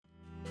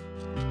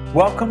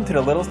Welcome to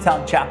the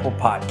Littlestown Chapel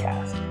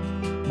podcast.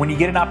 When you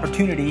get an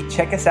opportunity,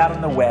 check us out on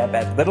the web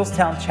at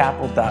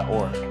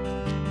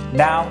littlestownchapel.org.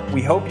 Now,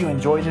 we hope you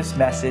enjoy this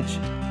message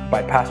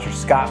by Pastor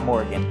Scott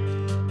Morgan.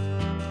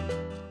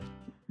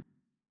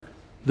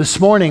 This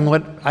morning,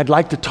 what I'd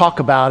like to talk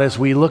about as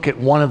we look at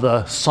one of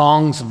the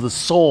songs of the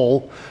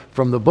soul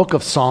from the book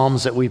of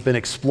Psalms that we've been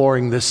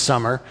exploring this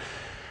summer,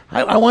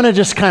 I want to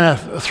just kind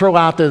of throw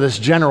out there this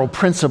general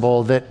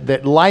principle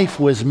that life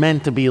was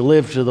meant to be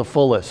lived to the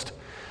fullest.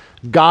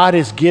 God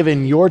has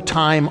given your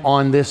time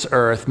on this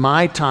earth,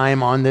 my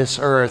time on this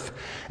earth,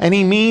 and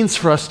He means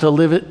for us to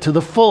live it to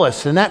the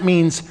fullest, and that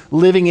means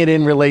living it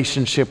in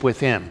relationship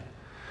with Him.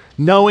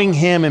 Knowing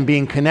Him and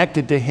being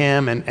connected to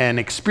Him and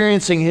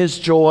experiencing His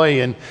joy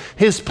and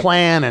His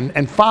plan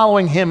and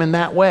following Him in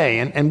that way.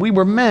 And we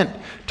were meant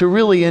to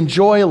really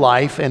enjoy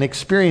life and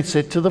experience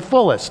it to the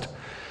fullest.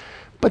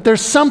 But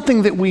there's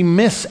something that we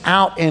miss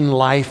out in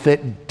life that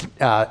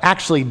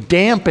actually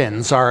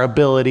dampens our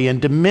ability and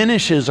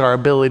diminishes our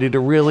ability to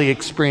really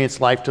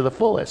experience life to the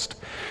fullest.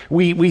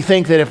 We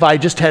think that if I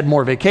just had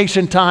more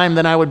vacation time,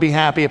 then I would be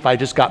happy. If I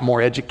just got more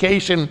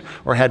education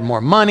or had more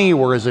money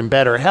or was in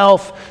better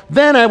health,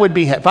 then I would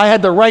be happy. If I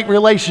had the right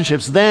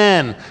relationships,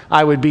 then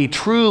I would be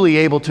truly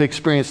able to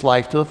experience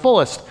life to the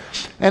fullest.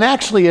 And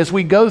actually, as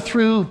we go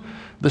through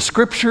the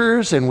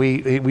scriptures and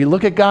we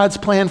look at God's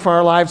plan for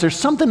our lives, there's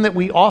something that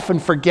we often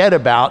forget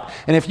about.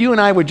 And if you and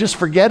I would just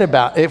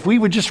if we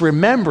would just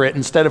remember it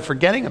instead of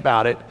forgetting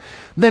about it,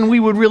 then we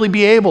would really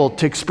be able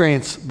to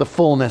experience the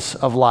fullness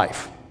of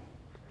life.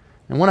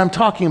 And what I'm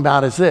talking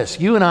about is this.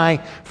 You and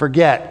I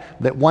forget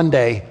that one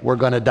day we're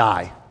going to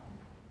die.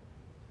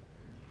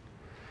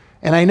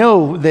 And I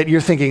know that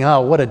you're thinking,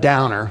 oh, what a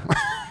downer.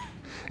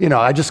 You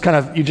just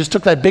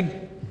took that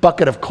big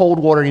bucket of cold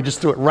water and you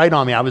just threw it right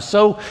on me. I was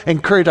so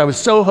encouraged. I was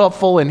so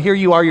helpful. And here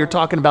you are, you're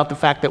talking about the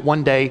fact that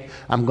one day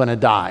I'm going to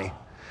die.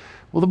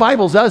 Well, the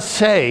Bible does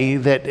say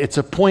that it's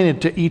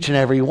appointed to each and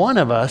every one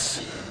of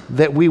us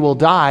that we will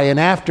die. And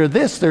after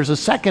this, there's a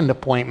second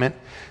appointment.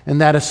 And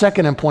that a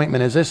second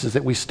appointment is this, is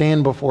that we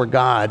stand before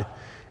God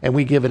and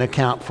we give an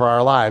account for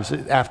our lives.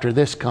 After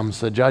this comes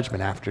the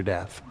judgment after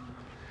death.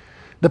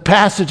 The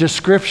passage of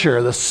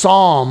Scripture, the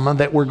psalm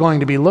that we're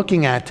going to be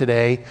looking at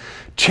today,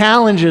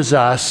 challenges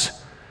us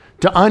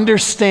to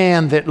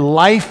understand that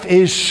life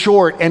is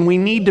short and we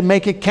need to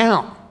make it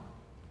count.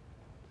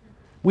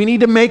 We need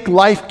to make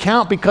life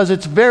count because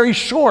it's very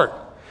short.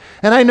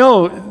 And I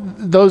know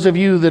those of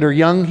you that are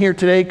young here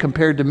today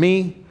compared to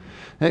me,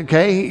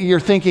 okay, you're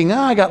thinking,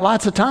 I got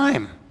lots of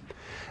time.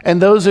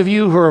 And those of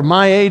you who are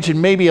my age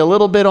and maybe a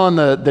little bit on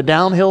the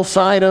downhill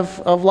side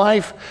of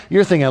life,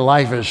 you're thinking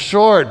life is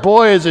short.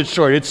 Boy, is it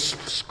short. It's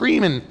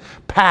screaming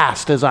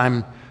past as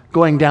I'm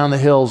going down the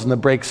hills and the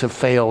brakes have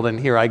failed and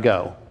here I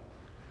go.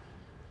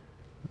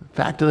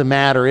 Fact of the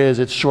matter is,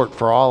 it's short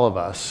for all of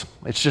us.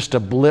 It's just a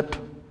blip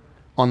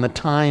on the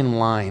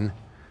timeline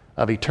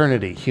of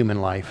eternity,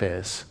 human life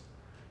is.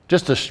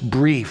 Just a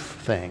brief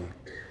thing.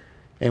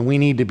 And we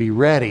need to be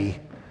ready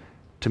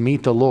to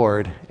meet the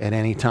Lord at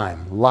any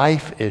time.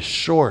 Life is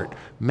short.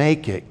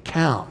 Make it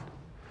count.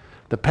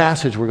 The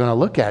passage we're going to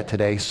look at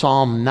today,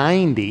 Psalm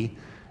 90,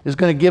 is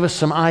going to give us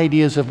some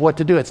ideas of what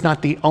to do. It's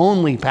not the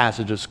only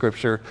passage of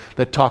Scripture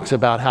that talks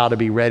about how to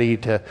be ready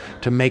to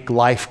make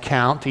life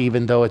count,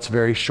 even though it's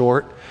very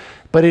short.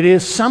 But it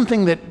is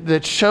something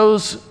that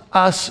shows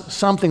us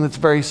something that's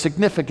very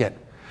significant.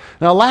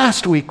 Now,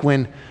 last week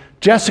when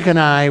Jessica and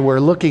I were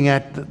looking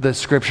at the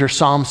Scripture,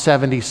 Psalm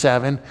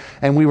 77,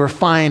 and we were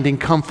finding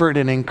comfort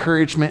and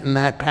encouragement in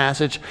that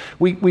passage,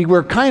 we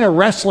were kind of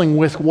wrestling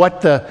with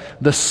what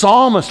the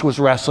psalmist was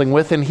wrestling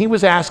with, and he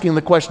was asking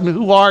the question,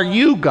 who are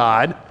you,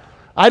 God?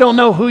 I don't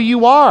know who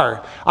you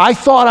are. I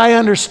thought I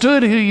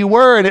understood who you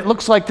were, and it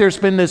looks like there's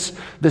been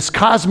this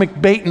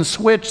cosmic bait and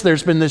switch.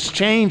 There's been this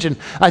change, and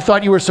I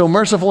thought you were so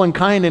merciful and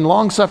kind and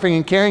long-suffering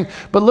and caring,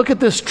 but look at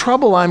this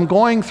trouble I'm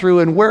going through,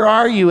 and where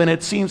are you? And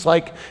it seems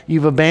like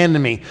you've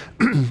abandoned me.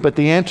 But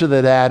the answer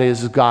to that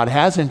is God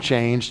hasn't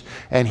changed,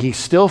 and He's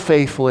still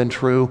faithful and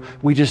true.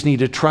 We just need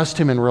to trust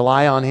Him and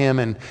rely on Him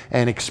and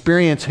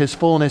experience His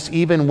fullness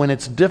even when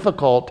it's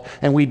difficult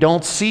and we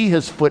don't see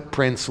His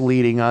footprints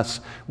leading us.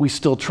 We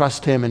still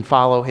trust Him and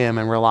follow Him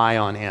and rely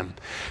on Him.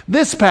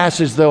 This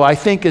passage, though, I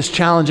think is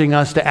challenging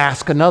us to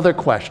ask another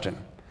question.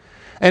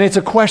 And it's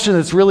a question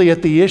that's really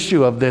at the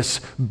issue of this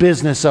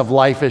business of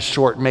life is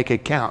short, make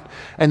it count.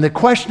 And the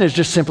question is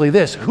just simply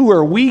this: who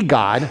are we,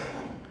 God?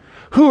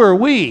 Who are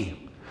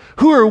we?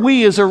 Who are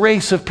we as a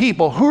race of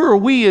people? Who are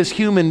we as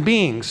human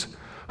beings?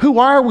 Who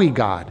are we,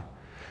 God?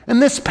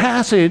 And this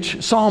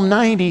passage, Psalm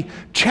 90,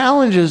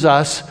 challenges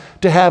us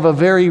to have a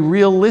very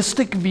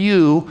realistic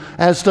view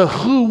as to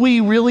who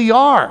we really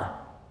are.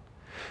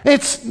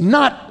 It's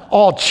not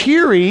all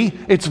cheery,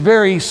 it's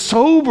very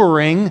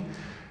sobering,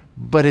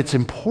 but it's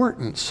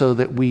important so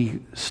that we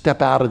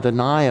step out of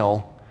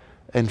denial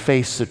and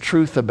face the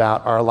truth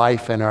about our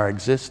life and our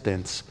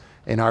existence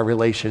in our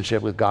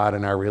relationship with God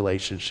and our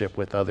relationship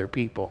with other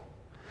people.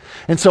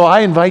 And so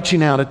I invite you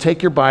now to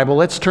take your Bible.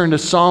 Let's turn to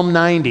Psalm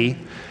 90.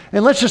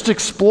 And let's just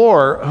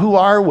explore, who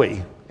are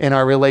we in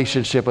our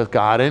relationship with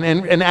God?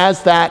 And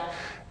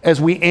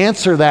as we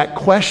answer that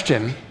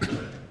question,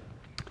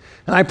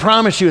 and I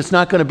promise you it's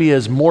not going to be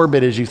as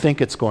morbid as you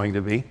think it's going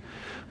to be,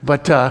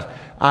 but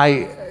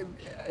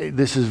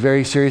this is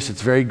very serious.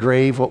 It's very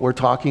grave what we're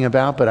talking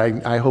about, but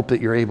I hope that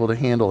you're able to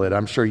handle it.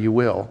 I'm sure you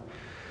will.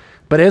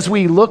 But as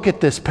we look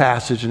at this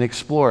passage and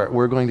explore it,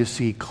 we're going to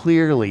see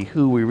clearly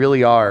who we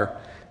really are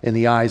in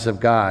the eyes of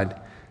God,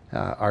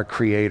 our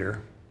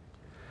Creator.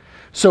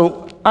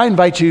 So I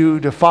invite you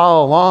to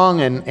follow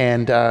along,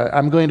 and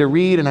I'm going to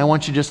read, and I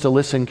want you just to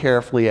listen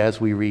carefully as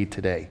we read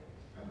today.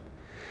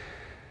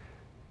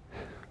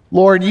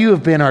 Lord, you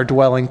have been our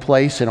dwelling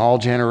place in all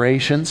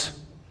generations.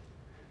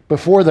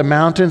 Before the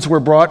mountains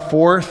were brought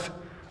forth,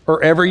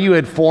 or ever you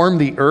had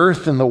formed the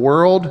earth and the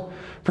world,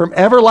 from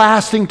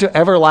everlasting to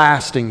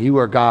everlasting you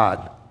are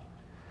God.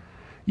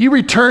 You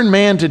return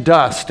man to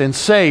dust and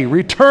say,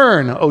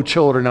 "Return, O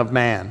children of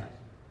man."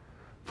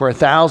 For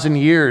 1,000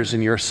 years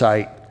in your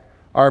sight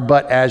are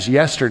but as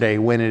yesterday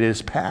when it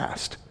is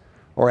past,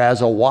 or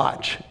as a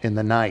watch in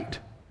the night.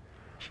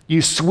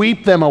 You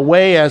sweep them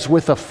away as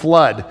with a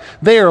flood.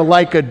 They are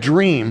like a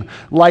dream,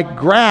 like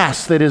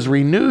grass that is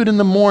renewed in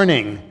the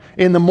morning.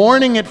 In the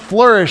morning it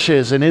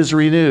flourishes and is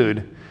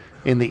renewed.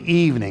 In the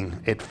evening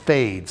it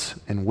fades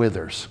and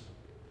withers.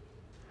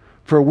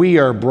 For we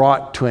are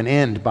brought to an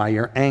end by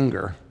your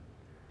anger.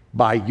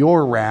 By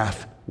your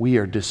wrath we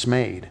are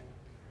dismayed.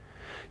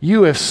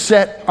 You have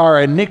set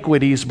our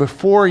iniquities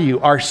before you,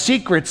 our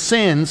secret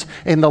sins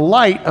in the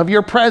light of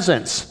your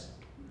presence.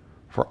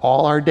 For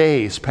all our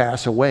days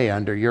pass away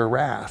under your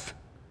wrath.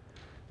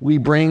 We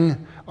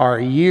bring our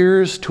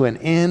years to an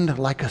end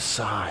like a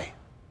sigh.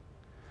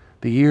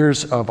 The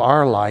years of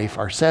our life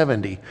are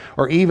 70,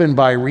 or even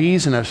by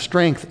reason of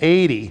strength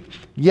 80.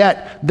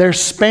 Yet their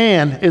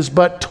span is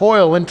but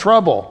toil and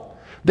trouble.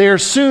 They are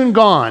soon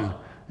gone,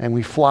 and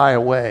we fly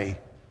away.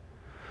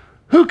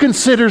 Who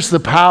considers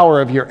the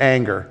power of your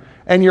anger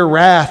and your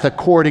wrath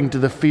according to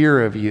the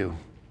fear of you?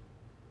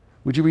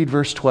 Would you read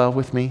verse 12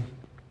 with me?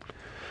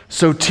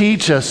 So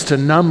teach us to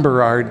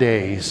number our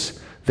days,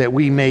 that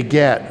we may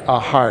get a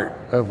heart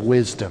of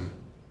wisdom.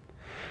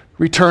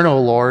 Return,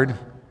 O Lord.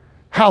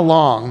 How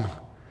long?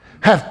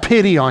 Have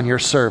pity on your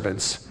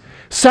servants.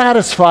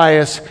 Satisfy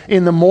us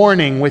in the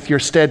morning with your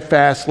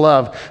steadfast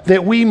love,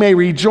 that we may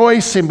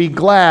rejoice and be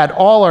glad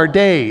all our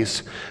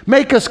days.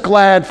 Make us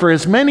glad for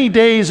as many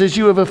days as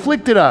you have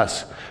afflicted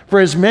us, for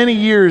as many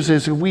years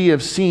as we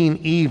have seen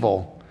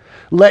evil.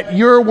 Let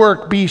your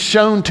work be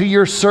shown to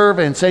your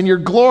servants, and your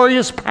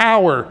glorious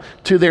power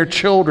to their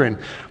children.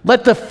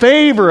 Let the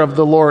favor of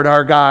the Lord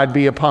our God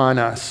be upon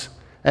us,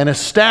 and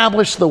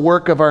establish the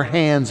work of our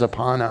hands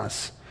upon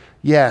us.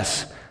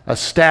 Yes,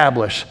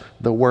 establish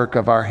the work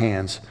of our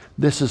hands.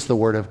 This is the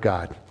word of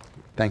God.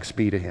 Thanks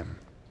be to him.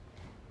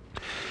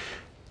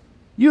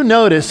 You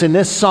notice in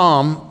this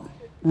psalm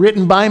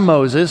written by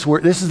Moses,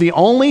 this is the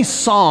only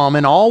psalm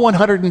in all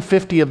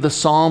 150 of the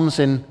psalms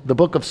in the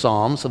book of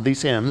Psalms, of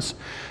these hymns.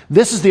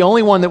 This is the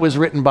only one that was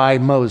written by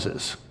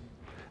Moses.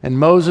 And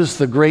Moses,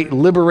 the great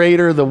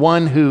liberator, the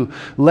one who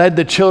led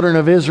the children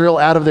of Israel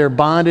out of their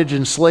bondage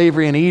and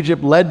slavery in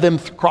Egypt, led them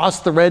across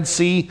the Red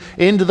Sea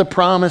into the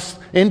promise,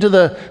 into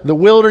the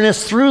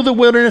wilderness, through the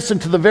wilderness,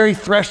 and to the very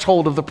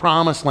threshold of the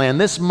promised land.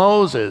 This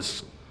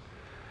Moses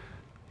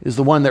is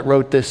the one that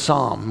wrote this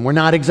psalm. We're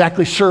not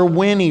exactly sure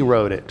when he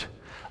wrote it.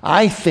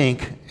 I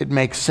think it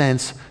makes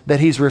sense that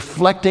he's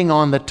reflecting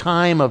on the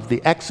time of the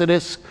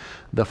Exodus,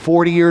 the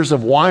 40 years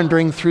of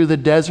wandering through the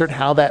desert,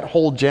 how that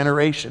whole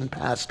generation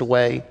passed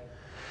away.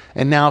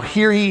 And now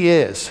here he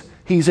is.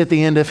 He's at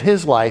the end of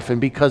his life, and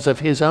because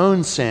of his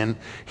own sin,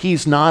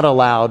 he's not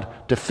allowed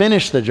to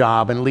finish the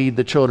job and lead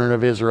the children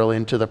of Israel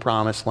into the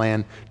promised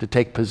land to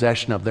take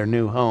possession of their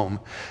new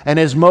home. And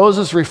as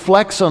Moses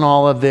reflects on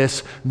all of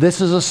this, this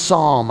is a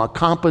psalm, a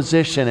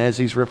composition, as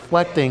he's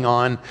reflecting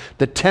on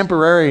the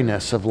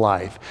temporariness of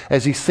life,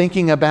 as he's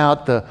thinking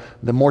about the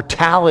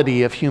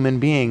mortality of human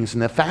beings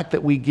and the fact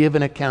that we give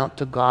an account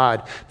to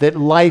God, that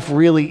life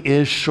really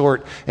is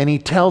short, and he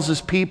tells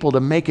his people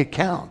to make a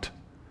count.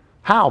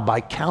 How? By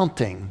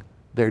counting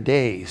their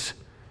days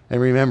and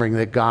remembering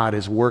that God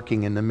is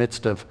working in the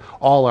midst of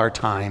all our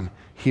time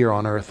here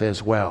on earth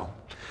as well.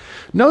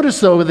 Notice,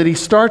 though, that he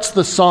starts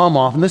the psalm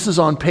off, and this is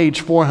on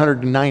page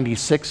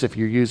 496 if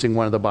you're using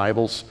one of the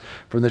Bibles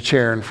from the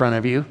chair in front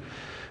of you.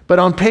 But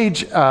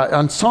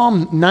on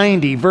Psalm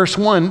 90, verse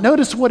 1,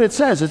 notice what it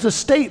says. It's a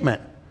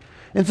statement.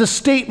 It's a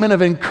statement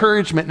of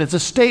encouragement, and it's a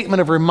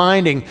statement of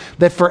reminding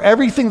that for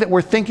everything that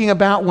we're thinking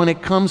about when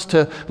it comes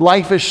to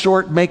life is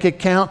short, make it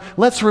count,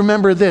 let's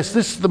remember this.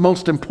 This is the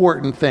most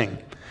important thing.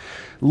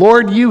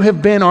 Lord, you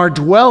have been our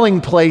dwelling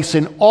place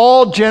in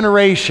all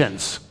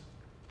generations.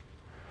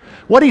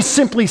 What he's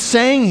simply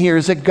saying here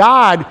is that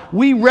God,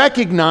 we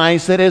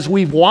recognize that as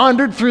we've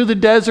wandered through the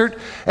desert,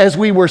 as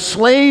we were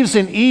slaves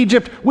in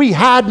Egypt, we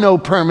had no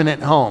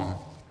permanent home.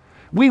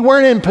 We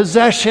weren't in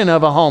possession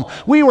of a home.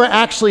 We were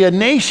actually a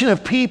nation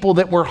of people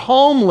that were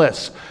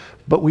homeless,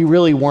 but we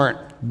really weren't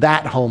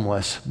that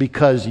homeless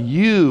because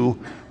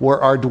you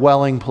were our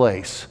dwelling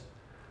place.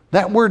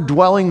 That word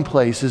dwelling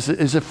place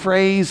is a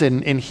phrase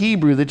in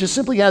Hebrew that just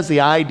simply has the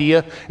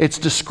idea, it's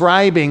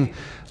describing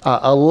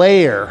a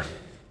lair.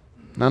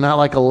 Now, not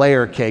like a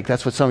layer cake,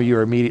 that's what some of you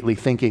are immediately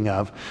thinking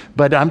of,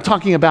 but I'm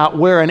talking about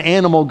where an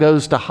animal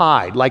goes to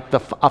hide, like a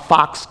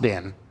fox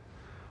den,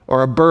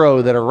 or a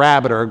burrow that a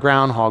rabbit or a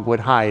groundhog would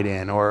hide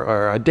in,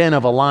 or a den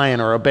of a lion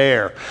or a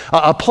bear,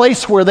 a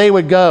place where they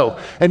would go.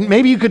 And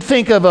maybe you could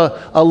think of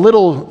a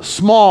little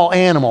small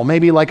animal,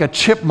 maybe like a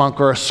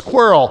chipmunk or a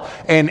squirrel,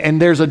 and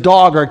there's a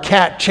dog or a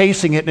cat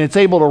chasing it, and it's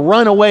able to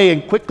run away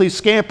and quickly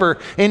scamper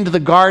into the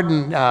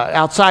garden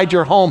outside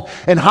your home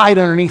and hide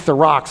underneath the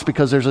rocks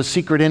because there's a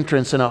secret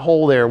entrance and a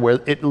hole there where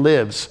it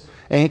lives,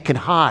 and it can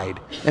hide,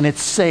 and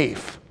it's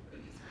safe.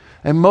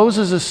 And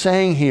Moses is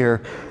saying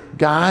here,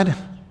 God,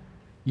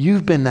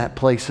 you've been that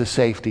place of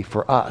safety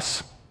for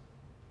us.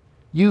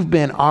 You've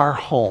been our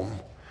home.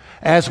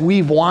 As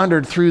we've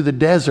wandered through the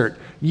desert,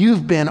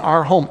 you've been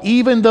our home.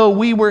 Even though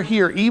we were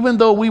here, even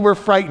though we were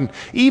frightened,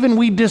 even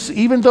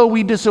though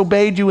we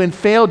disobeyed you and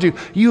failed you,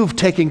 you have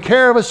taken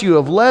care of us, you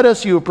have led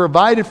us, you have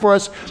provided for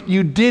us,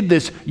 you did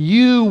this.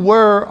 You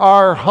were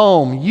our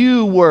home.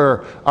 You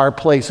were our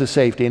place of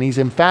safety. And he's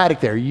emphatic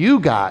there. You,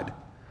 God,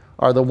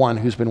 are the one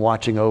who's been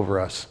watching over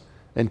us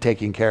and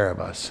taking care of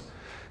us.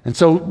 And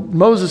so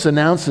Moses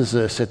announces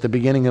this at the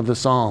beginning of the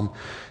psalm.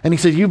 And he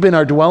said, you've been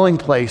our dwelling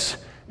place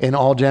in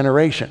all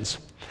generations.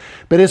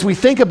 But as we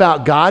think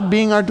about God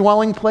being our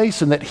dwelling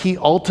place and that he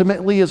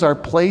ultimately is our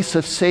place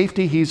of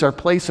safety, he's our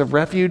place of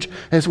refuge,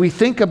 as we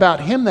think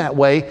about him that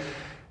way,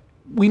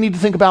 we need to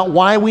think about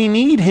why we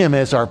need him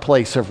as our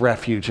place of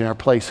refuge and our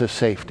place of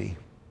safety.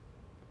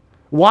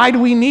 Why do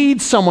we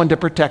need someone to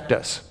protect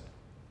us?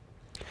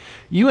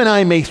 You and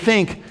I may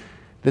think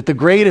that the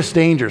greatest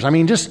dangers,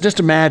 just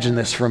imagine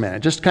this for a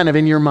minute, just kind of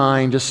in your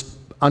mind, just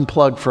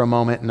unplug for a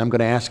moment, and I'm going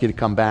to ask you to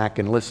come back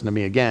and listen to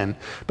me again.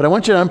 But I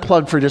want you to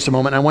unplug for just a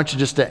moment, and I want you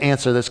just to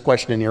answer this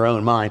question in your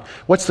own mind.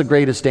 What's the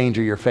greatest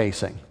danger you're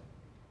facing?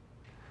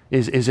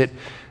 Is it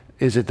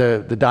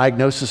the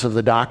diagnosis of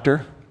the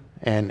doctor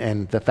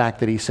and the fact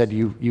that he said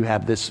you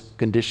have this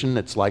condition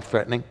that's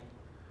life-threatening?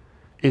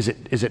 Is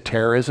it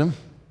terrorism?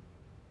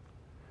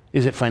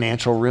 Is it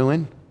financial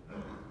ruin?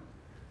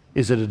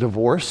 Is it a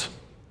divorce?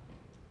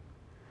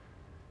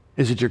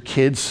 Is it your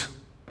kids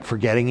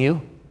forgetting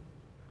you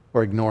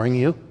or ignoring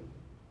you?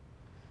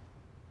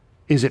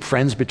 Is it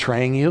friends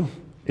betraying you?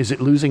 Is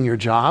it losing your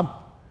job?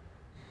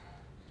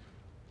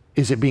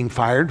 Is it being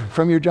fired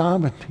from your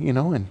job,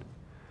 and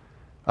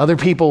other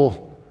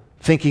people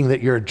thinking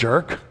that you're a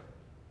jerk,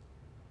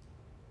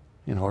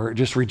 or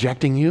just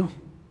rejecting you?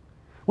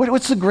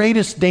 What's the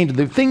greatest danger,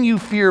 the thing you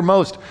fear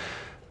most?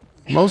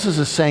 Moses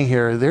is saying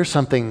here, there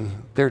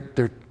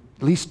are at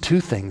least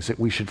two things that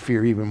we should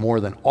fear even more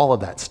than all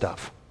of that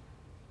stuff.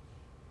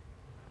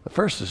 The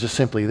first is just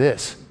simply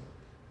this.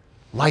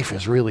 Life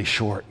is really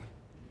short.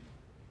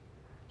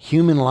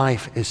 Human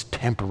life is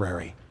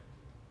temporary.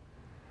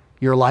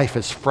 Your life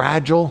is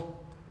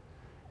fragile.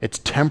 It's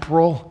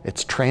temporal.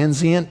 It's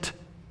transient.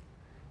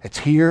 It's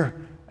here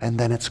and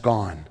then it's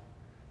gone.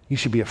 You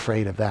should be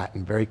afraid of that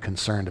and very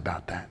concerned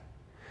about that.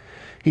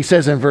 He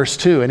says in verse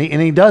 2, and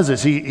he does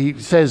this, he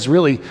says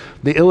really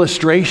the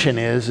illustration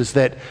is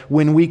that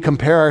when we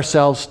compare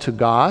ourselves to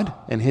God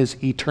and his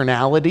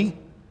eternality,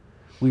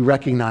 we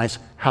recognize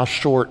how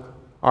short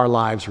our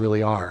lives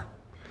really are.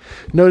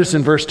 Notice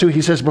in verse 2,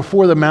 he says,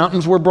 before the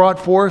mountains were brought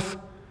forth,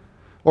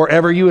 or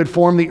ever you had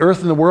formed the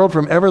earth and the world,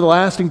 from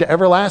everlasting to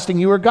everlasting,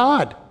 you are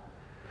God.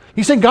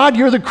 He's saying, God,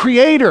 you're the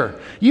creator.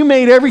 You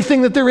made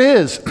everything that there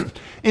is.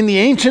 In the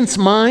ancients'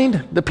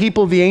 mind, the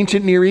people of the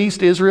ancient Near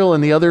East, Israel,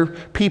 and the other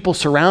people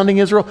surrounding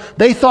Israel,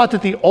 they thought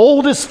that the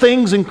oldest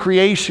things in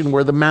creation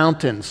were the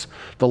mountains.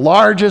 The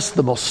largest,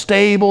 the most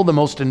stable, the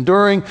most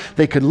enduring.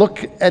 They could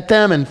look at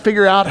them and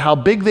figure out how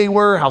big they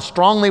were, how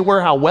strong they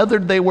were, how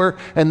weathered they were,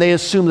 and they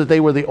assumed that they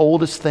were the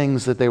oldest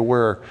things that there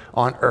were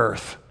on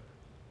earth.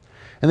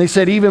 And they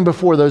said, even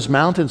before those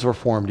mountains were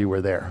formed, you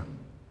were there.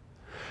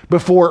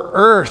 Before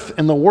earth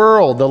and the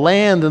world, the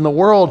land and the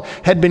world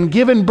had been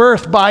given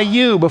birth by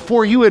you,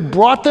 before you had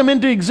brought them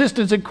into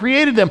existence and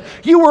created them,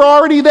 you were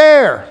already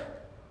there.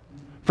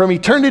 From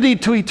eternity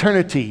to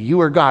eternity,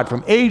 you are God.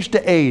 From age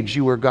to age,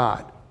 you are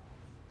God.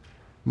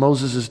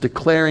 Moses is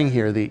declaring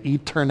here the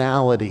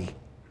eternality,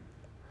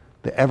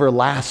 the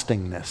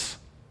everlastingness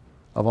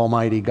of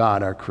Almighty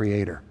God, our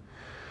Creator.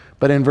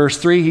 But in verse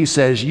 3, he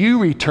says, you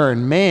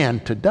return man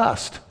to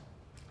dust.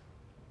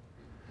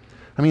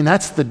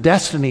 That's the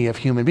destiny of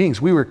human beings.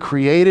 We were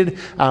created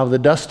out of the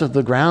dust of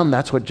the ground.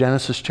 That's what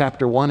Genesis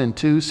chapter 1 and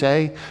 2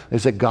 say,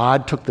 is that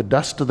God took the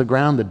dust of the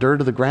ground, the dirt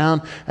of the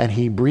ground, and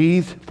he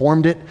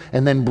formed it,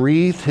 and then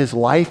breathed his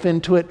life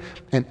into it.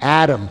 And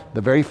Adam,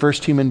 the very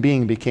first human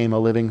being, became a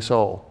living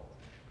soul,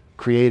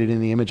 created in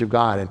the image of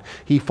God. And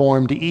he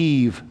formed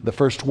Eve, the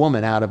first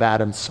woman, out of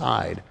Adam's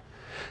side.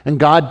 And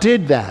God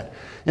did that.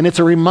 And it's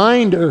a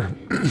reminder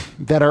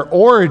that our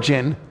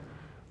origin,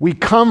 we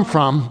come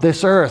from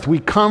this earth. We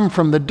come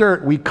from the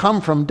dirt. We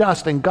come from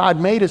dust, and God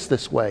made us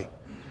this way.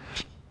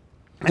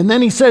 And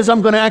then he says,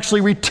 I'm going to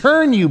actually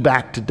return you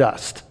back to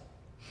dust.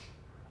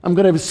 I'm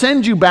going to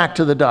send you back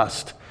to the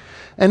dust.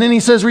 And then he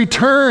says,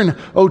 return,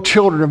 O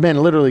children of men,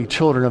 literally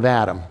children of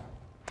Adam.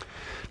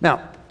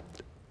 Now,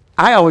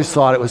 I always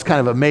thought it was kind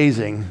of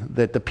amazing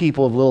that the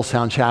people of Little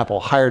Sound Chapel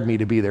hired me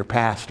to be their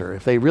pastor.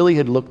 If they really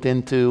had looked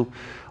into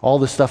all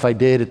the stuff I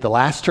did at the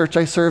last church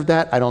I served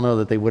at, I don't know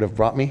that they would have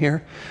brought me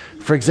here.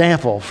 For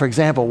example,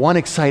 one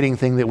exciting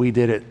thing that we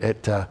did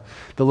at the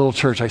little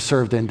church I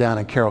served in down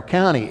in Carroll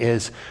County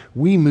is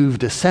we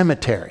moved a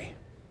cemetery.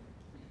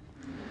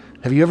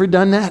 Have you ever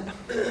done that?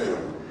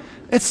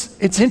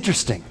 It's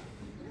interesting.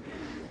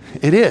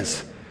 It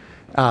is.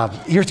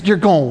 You're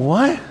going,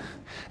 what?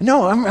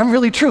 No, I'm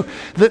really true.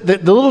 The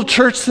little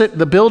church,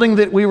 the building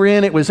that we were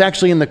in, it was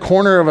actually in the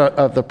corner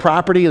of the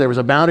property. There was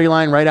a boundary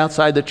line right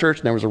outside the church,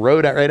 and there was a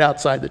road right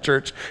outside the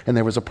church, and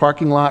there was a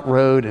parking lot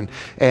road.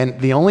 And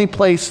the only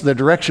place, the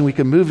direction we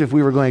could move if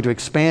we were going to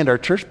expand our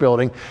church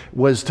building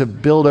was to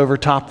build over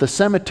top the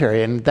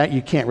cemetery. And that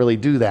you can't really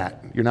do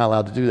that. You're not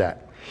allowed to do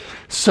that.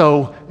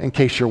 So, in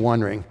case you're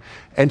wondering.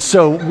 And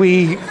so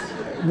we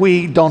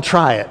don't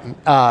try it.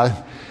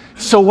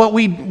 So what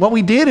we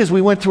did is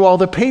we went through all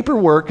the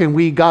paperwork and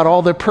we got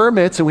all the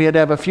permits, and we had to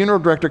have a funeral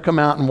director come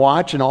out and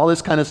watch and all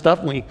this kind of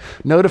stuff. And we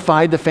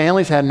notified the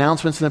families, had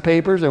announcements in the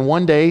papers, and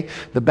one day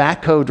the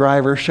backhoe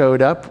driver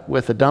showed up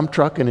with a dump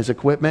truck and his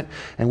equipment,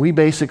 and we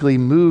basically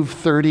moved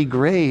 30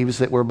 graves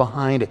that were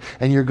behind it.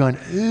 And you're going,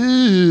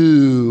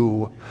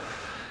 ooh.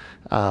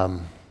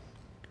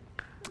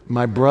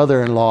 My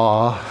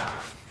brother-in-law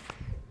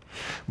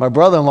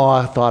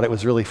thought it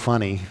was really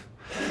funny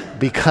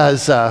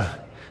because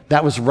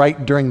that was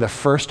right during the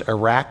first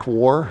Iraq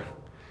war,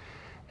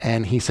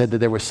 and he said that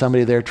there was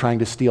somebody there trying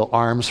to steal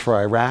arms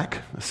for Iraq.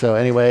 So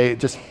anyway,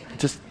 just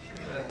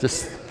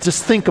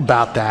think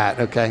about that,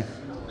 okay?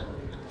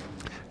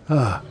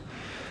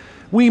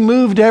 We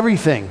moved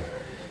everything.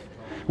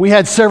 We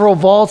had several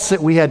vaults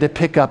that we had to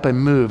pick up and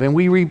move, and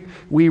we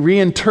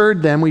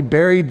reinterred them. We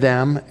buried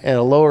them at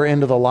a lower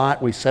end of the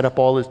lot. We set up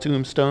all the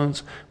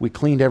tombstones. We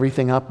cleaned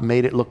everything up,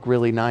 made it look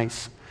really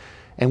nice.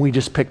 And we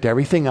just picked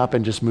everything up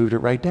and just moved it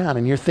right down.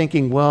 And you're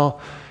thinking, well,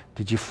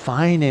 did you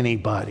find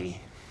anybody?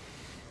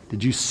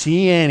 Did you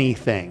see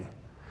anything?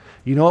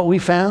 You know what we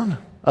found,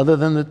 other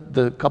than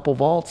the couple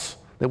vaults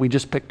that we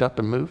just picked up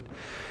and moved?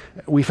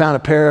 We found a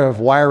pair of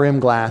wire rim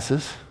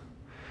glasses.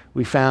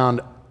 We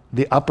found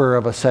the upper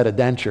of a set of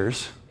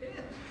dentures.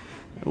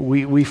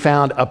 We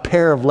found a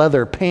pair of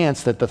leather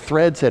pants that the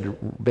threads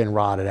had been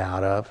rotted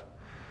out of.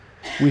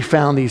 We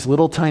found these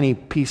little tiny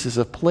pieces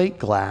of plate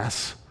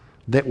glass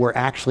that were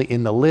actually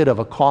in the lid of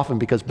a coffin,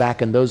 because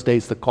back in those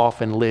days the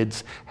coffin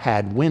lids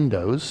had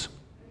windows.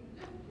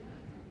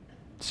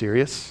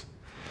 Serious.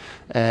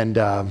 And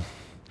that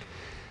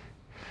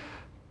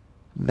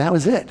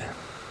was it.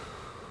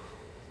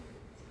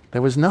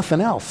 There was nothing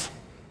else.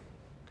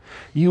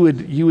 You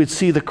would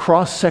see the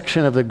cross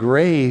section of the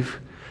grave,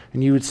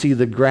 and you would see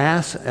the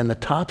grass and the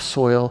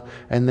topsoil,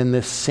 and then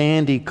this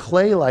sandy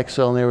clay-like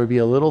soil, and there would be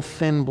a little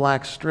thin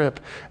black strip,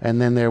 and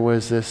then there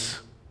was this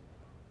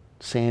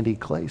sandy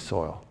clay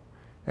soil.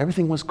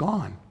 Everything was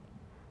gone.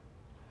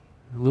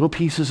 Little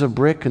pieces of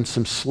brick and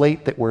some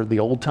slate that were the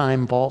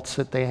old-time vaults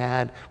that they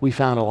had. We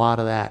found a lot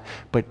of that,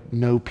 but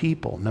no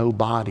people, no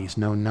bodies,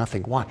 no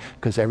nothing. Why?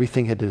 Because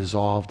everything had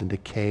dissolved and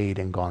decayed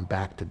and gone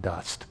back to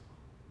dust.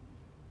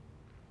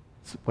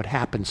 It's what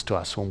happens to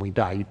us when we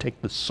die. You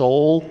take the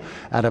soul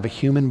out of a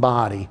human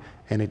body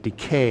and it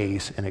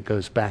decays and it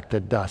goes back to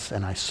dust,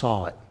 and I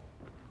saw it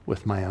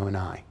with my own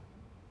eye.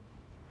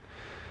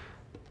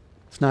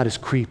 It's not as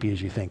creepy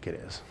as you think it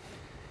is.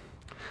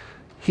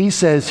 He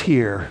says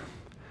here,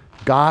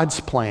 God's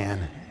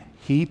plan,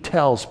 he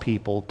tells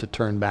people to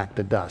turn back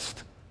to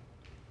dust.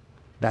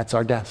 That's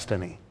our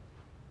destiny.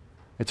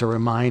 It's a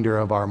reminder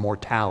of our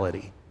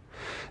mortality.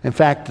 In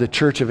fact, the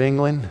Church of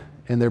England,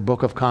 in their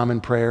Book of Common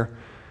Prayer,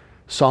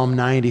 Psalm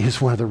 90 is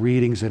one of the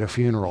readings at a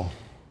funeral.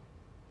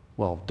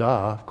 Well,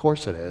 duh, of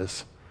course it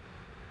is.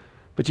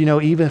 But you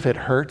know, even if it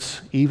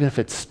hurts, even if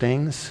it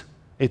stings,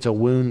 it's a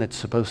wound that's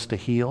supposed to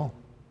heal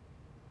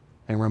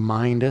and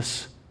remind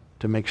us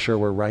to make sure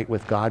we're right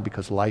with God,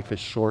 because life is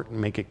short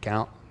and make it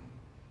count.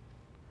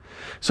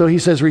 So he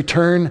says,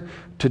 return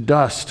to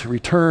dust.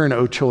 Return,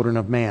 O children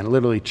of man,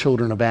 literally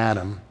children of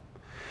Adam.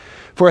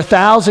 For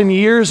 1,000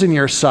 years in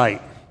your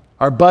sight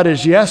are but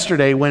as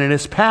yesterday when it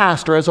is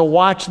past, or as a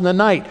watch in the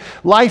night.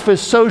 Life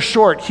is so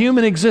short,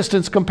 human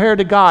existence compared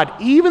to God.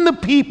 Even the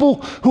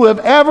people who have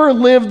ever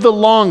lived the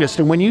longest,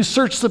 and when you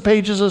search the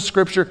pages of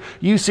Scripture,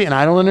 you see, and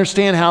I don't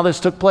understand how this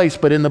took place,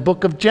 but in the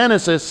book of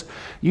Genesis,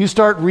 you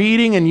start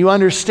reading and you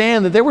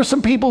understand that there were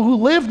some people who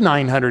lived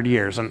 900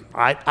 years, and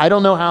I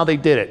don't know how they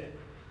did it.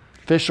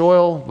 Fish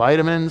oil,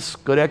 vitamins,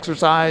 good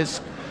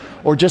exercise,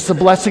 or just the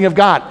blessing of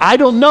God. I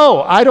don't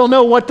know. I don't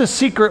know what the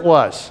secret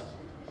was.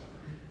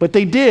 But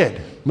they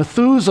did.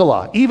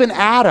 Methuselah, even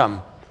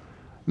Adam,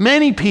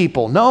 many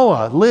people,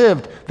 Noah,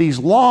 lived these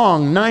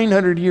long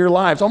 900-year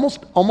lives,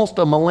 almost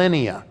a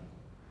millennia.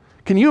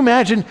 Can you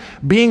imagine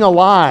being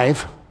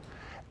alive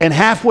And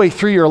halfway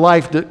through your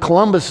life,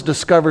 Columbus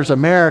discovers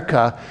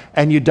America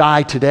and you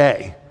die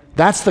today.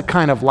 That's the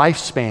kind of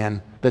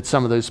lifespan that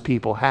some of those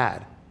people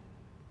had.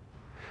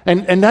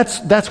 And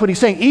that's what he's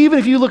saying. Even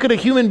if you look at a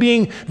human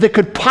being that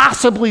could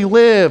possibly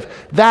live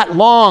that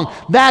long,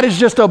 that is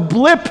just a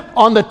blip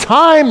on the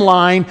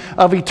timeline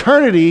of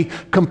eternity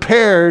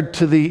compared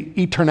to the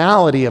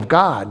eternality of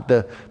God,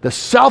 the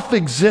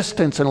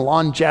self-existence and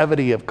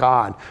longevity of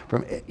God.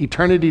 From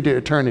eternity to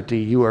eternity,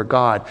 you are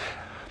God.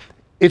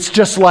 It's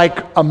just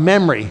like a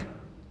memory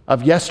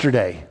of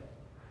yesterday.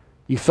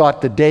 You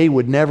thought the day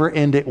would never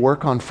end at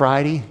work on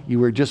Friday. You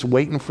were just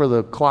waiting for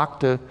the clock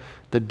to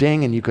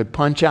ding and you could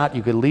punch out,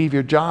 you could leave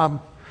your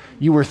job.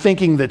 You were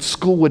thinking that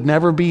school would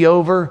never be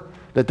over,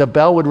 that the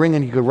bell would ring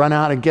and you could run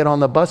out and get on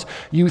the bus.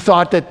 You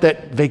thought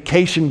that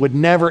vacation would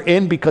never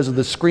end because of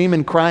the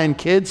screaming, crying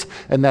kids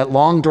and that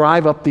long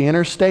drive up the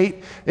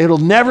interstate. It'll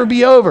never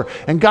be over.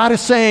 And God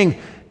is saying,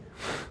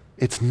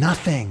 it's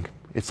nothing.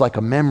 It's like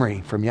a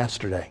memory from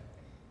yesterday.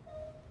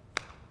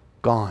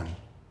 Gone.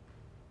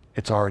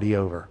 It's already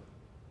over.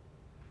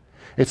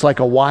 It's like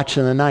a watch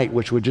in the night,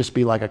 which would just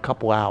be like a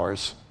couple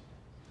hours.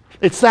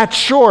 It's that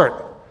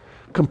short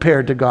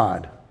compared to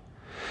God.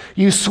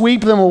 You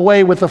sweep them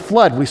away with a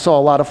flood. We saw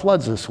a lot of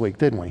floods this week,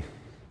 didn't we?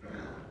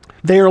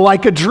 They are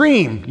like a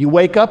dream. You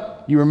wake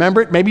up, you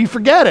remember it, maybe you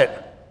forget it,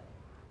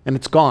 and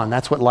it's gone.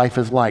 That's what life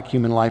is like,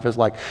 human life is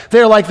like.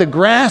 They're like the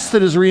grass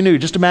that is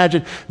renewed. Just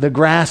imagine the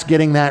grass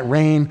getting that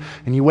rain,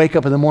 and you wake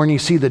up in the morning, you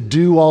see the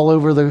dew all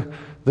over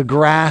the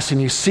grass,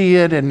 and you see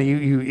it, and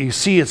you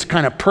see it's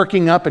kind of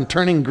perking up and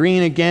turning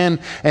green again,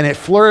 and it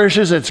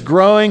flourishes, it's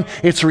growing,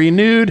 it's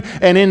renewed,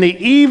 and in the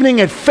evening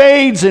it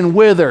fades and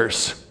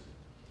withers.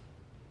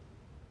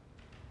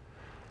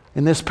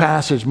 In this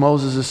passage,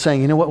 Moses is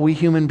saying, you know what we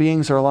human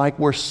beings are like?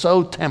 We're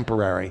so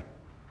temporary.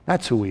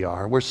 That's who we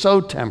are. We're so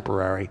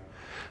temporary.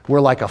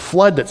 We're like a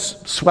flood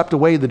that's swept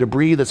away the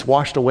debris that's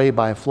washed away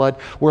by a flood.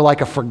 We're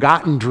like a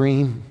forgotten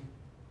dream.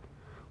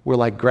 We're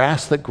like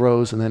grass that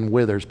grows and then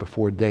withers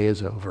before day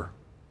is over.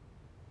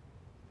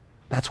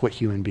 That's what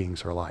human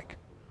beings are like.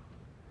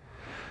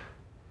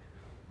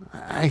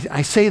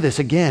 I say this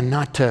again,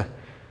 not to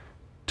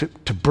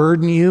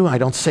burden you. I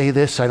don't say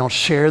this, I don't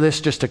share this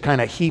just to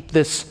kind of heap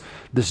this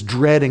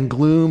dread and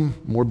gloom,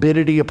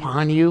 morbidity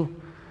upon you.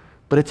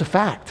 But it's a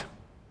fact.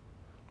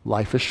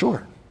 Life is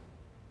short.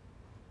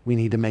 We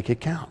need to make it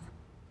count.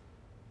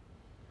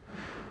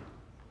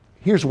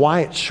 Here's why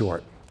it's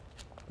short.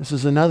 This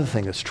is another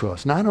thing that's true of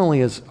us. Not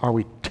only are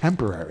we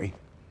temporary,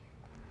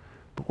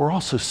 but we're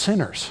also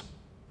sinners.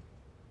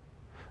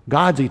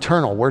 God's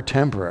eternal, we're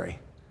temporary.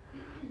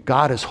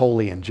 God is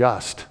holy and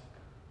just,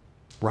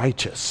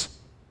 righteous,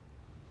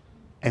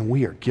 and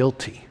we are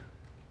guilty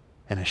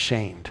and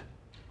ashamed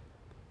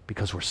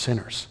because we're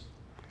sinners.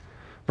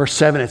 Verse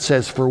 7, it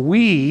says, for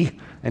we,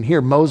 and here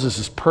Moses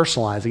is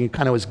personalizing, he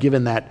kind of was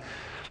given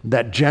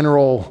that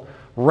general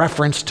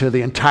reference to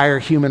the entire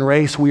human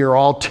race. We are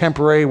all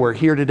temporary. We're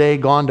here today,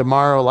 gone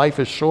tomorrow. Life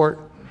is short.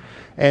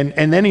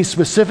 And then he's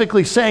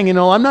specifically saying,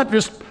 I'm not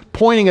just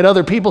pointing at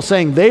other people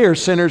saying they are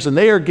sinners and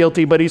they are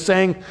guilty, but he's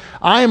saying,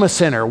 I am a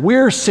sinner.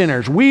 We're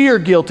sinners. We are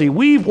guilty.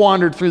 We've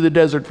wandered through the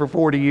desert for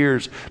 40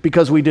 years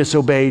because we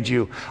disobeyed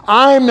you.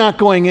 I'm not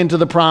going into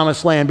the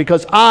promised land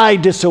because I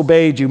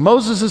disobeyed you.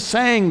 Moses is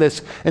saying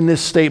this in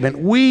this statement.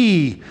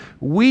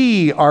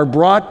 We are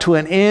brought to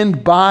an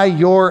end by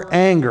your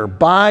anger,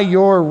 by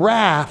your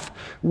wrath.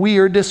 We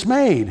are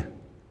dismayed.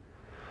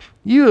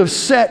 You have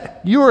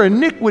set your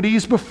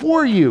iniquities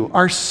before you,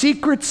 our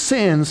secret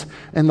sins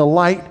in the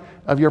light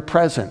of your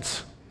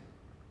presence.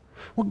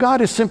 What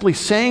God is simply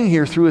saying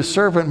here through his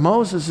servant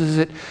Moses is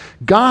that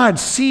God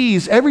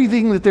sees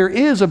everything that there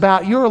is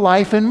about your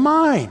life and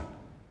mine.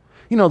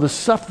 The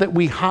stuff that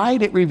we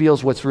hide, it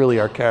reveals what's really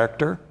our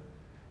character.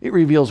 It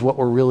reveals what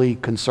we're really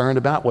concerned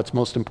about, what's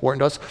most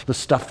important to us, the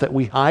stuff that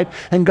we hide.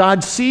 And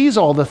God sees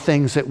all the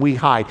things that we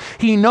hide.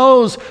 He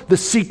knows the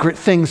secret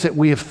things that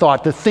we have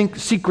thought, the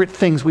secret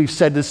things we've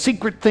said, the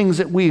secret things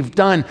that we've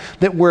done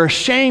that we're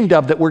ashamed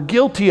of, that we're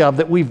guilty of,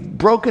 that we've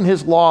broken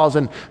his laws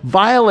and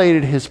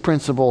violated his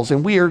principles.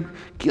 And we are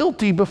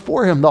guilty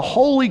before him, the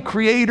holy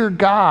creator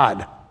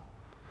God.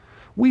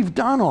 We've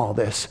done all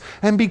this.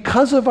 And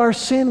because of our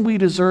sin, we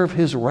deserve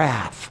his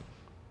wrath,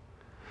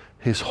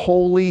 his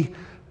holy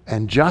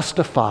and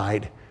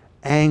justified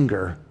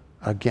anger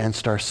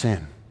against our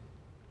sin.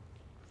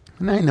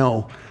 And I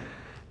know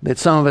that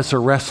some of us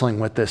are wrestling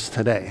with this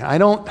today. I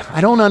don't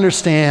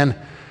understand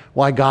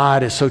why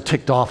God is so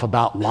ticked off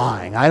about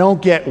lying. I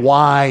don't get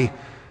why,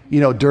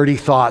 dirty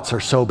thoughts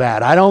are so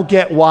bad. I don't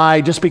get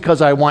why just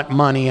because I want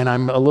money and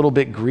I'm a little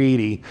bit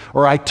greedy,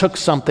 or I took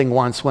something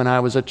once when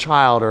I was a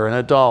child or an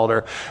adult,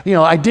 or,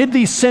 I did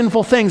these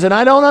sinful things, and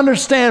I don't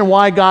understand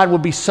why God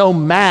would be so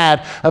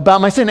mad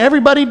about my sin.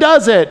 Everybody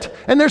does it,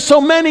 and there's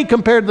so many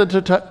compared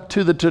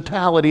to the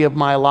totality of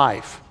my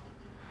life.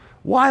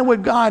 Why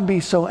would God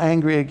be so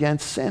angry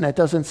against sin? It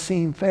doesn't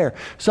seem fair.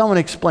 Someone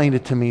explained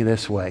it to me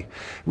this way.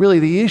 Really,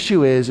 the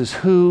issue is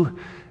who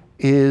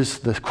is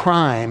the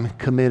crime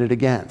committed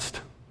against?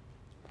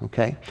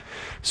 Okay?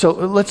 So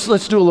let's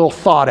do a little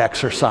thought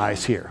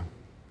exercise here.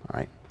 All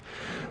right?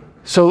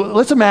 So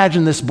let's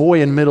imagine this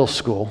boy in middle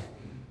school.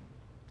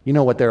 You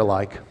know what they're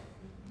like.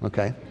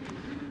 Okay?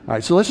 All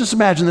right, so let's just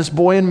imagine this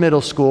boy in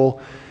middle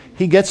school.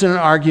 He gets in an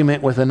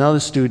argument with another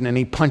student and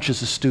he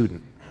punches a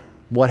student.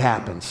 What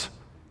happens?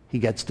 He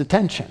gets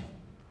detention.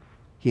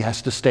 He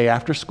has to stay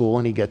after school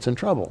and he gets in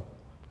trouble.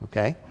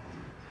 Okay?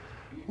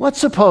 Let's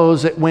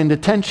suppose that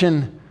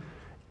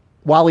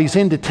while he's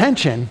in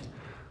detention,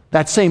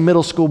 that same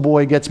middle school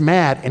boy gets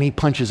mad and he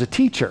punches a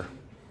teacher.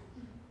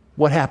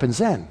 What happens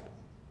then?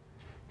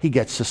 He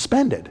gets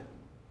suspended.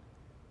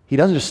 He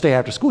doesn't just stay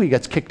after school, he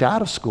gets kicked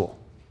out of school.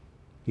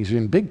 He's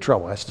in big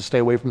trouble, has to stay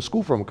away from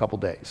school for a couple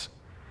days.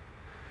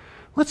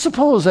 Let's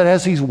suppose that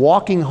as he's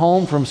walking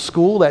home from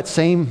school, that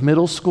same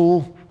middle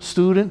school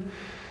student,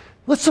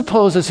 let's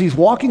suppose as he's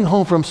walking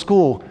home from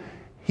school,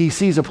 he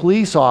sees a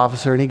police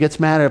officer and he gets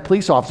mad at a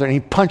police officer and he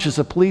punches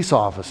a police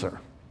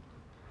officer.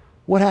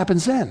 What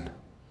happens then?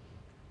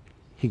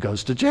 He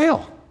goes to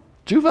jail,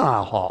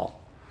 juvenile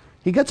hall.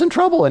 He gets in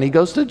trouble and he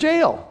goes to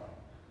jail.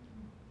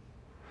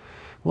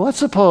 Well, let's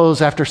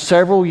suppose after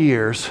several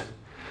years,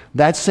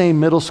 that same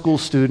middle school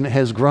student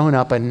has grown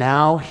up and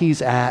now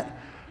he's at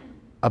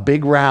a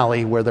big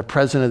rally where the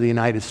President of the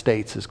United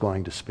States is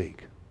going to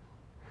speak.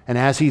 And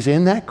as he's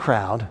in that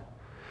crowd,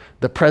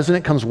 the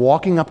President comes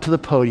walking up to the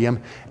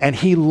podium and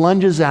he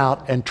lunges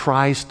out and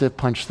tries to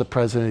punch the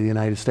President of the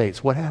United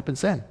States. What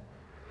happens then?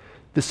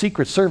 The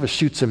Secret Service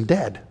shoots him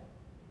dead.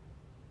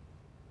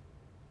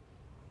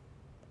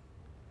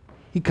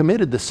 He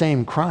committed the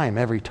same crime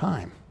every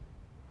time.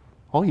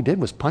 All he did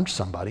was punch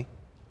somebody.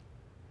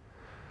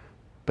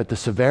 But the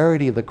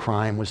severity of the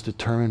crime was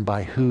determined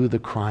by who the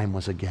crime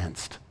was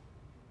against.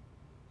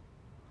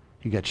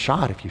 You get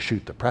shot if you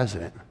shoot the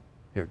president,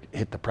 or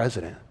hit the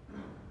president.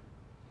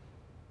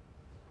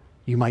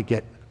 You might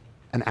get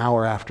an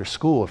hour after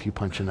school if you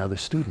punch another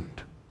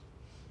student.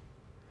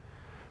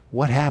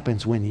 What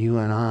happens when you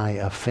and I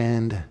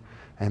offend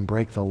and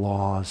break the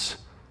laws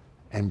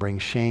and bring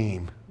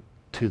shame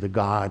to the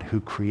God who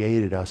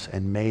created us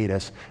and made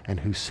us and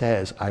who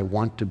says, I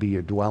want to be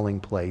your dwelling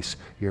place,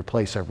 your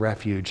place of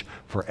refuge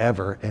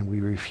forever, and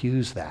we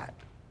refuse that?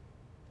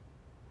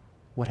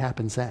 What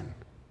happens then?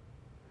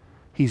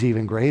 He's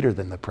even greater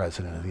than the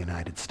President of the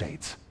United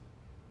States.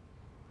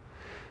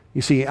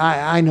 You see,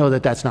 I know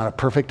that that's not a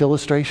perfect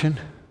illustration,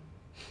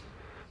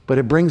 but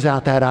it brings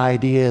out that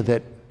idea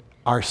that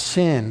our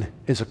sin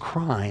is a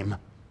crime.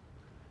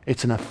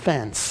 It's an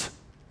offense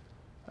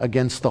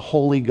against the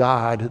holy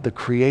God, the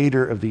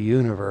creator of the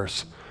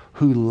universe,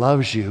 who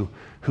loves you,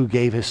 who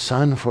gave his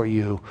son for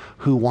you,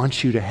 who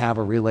wants you to have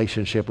a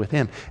relationship with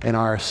him. And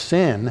our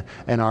sin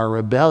and our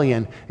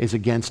rebellion is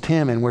against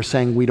him, and we're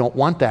saying we don't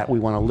want that. We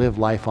want to live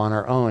life on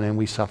our own, and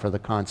we suffer the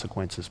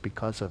consequences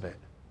because of it.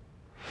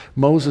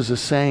 Moses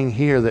is saying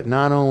here that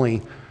not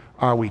only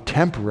are we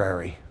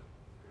temporary,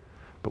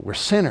 but we're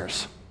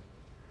sinners,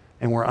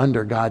 and we're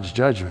under God's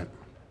judgment.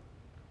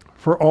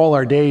 For all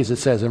our days, it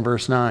says in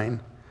verse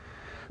 9,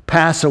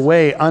 pass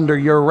away under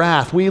your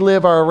wrath. We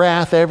live our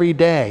wrath every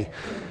day.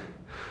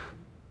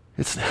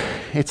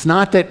 It's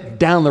not that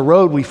down the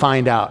road we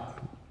find out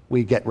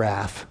we get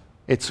wrath.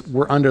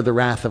 We're under the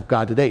wrath of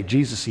God today.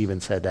 Jesus even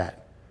said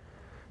that.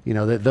 You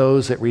know, that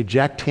those that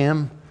reject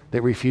him,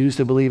 that refuse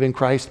to believe in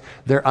Christ,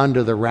 they're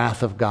under the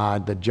wrath of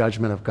God, the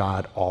judgment of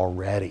God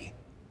already.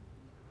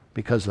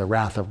 Because the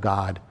wrath of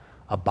God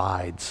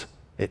abides.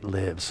 It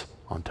lives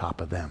on top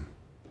of them.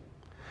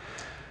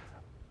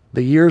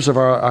 The years of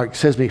it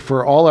says me,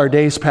 for all our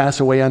days pass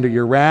away under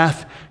your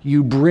wrath. We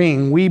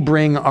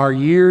bring our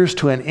years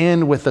to an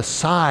end with a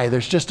sigh.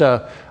 There's just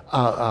a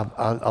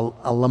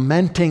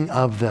lamenting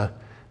of the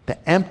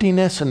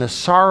emptiness and the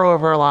sorrow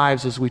of our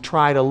lives as we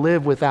try to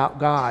live without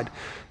God.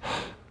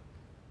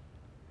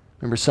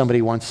 Remember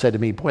somebody once said to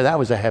me, boy, that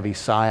was a heavy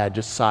sigh. I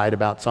just sighed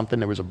about something.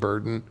 There was a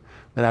burden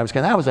that I was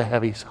carrying. That was a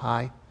heavy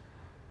sigh.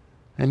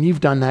 And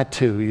you've done that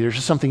too. There's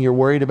just something you're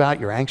worried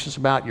about, you're anxious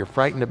about, you're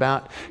frightened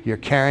about, you're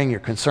caring, you're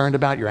concerned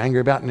about, you're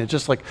angry about, and it's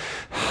just like,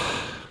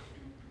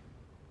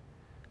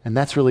 and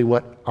that's really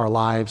what our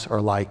lives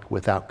are like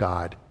without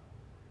God.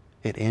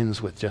 It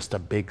ends with just a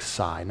big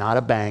sigh, not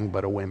a bang,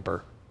 but a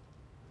whimper,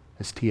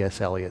 as T.S.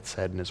 Eliot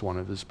said in one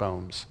of his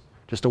poems.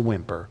 Just a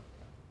whimper,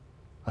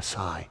 a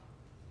sigh.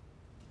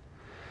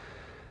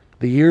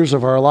 The years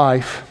of our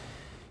life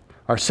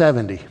are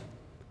 70.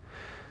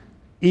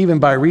 Even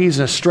by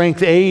reason of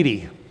strength,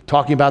 80.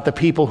 Talking about the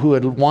people who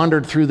had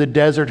wandered through the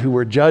desert, who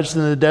were judged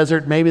in the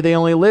desert, maybe they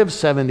only lived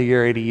 70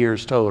 or 80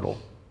 years total.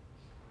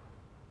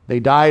 They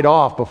died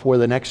off before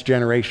the next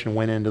generation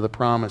went into the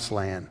promised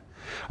land.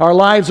 Our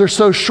lives are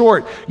so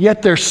short,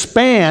 yet their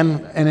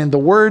span, and in the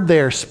word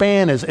there,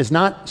 span is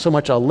not so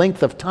much a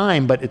length of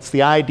time, but it's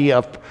the idea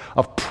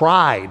of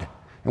pride.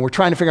 And we're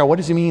trying to figure out, what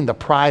does he mean, the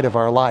pride of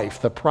our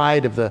life, the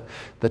pride of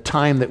the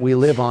time that we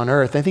live on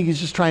earth? I think he's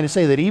just trying to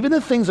say that even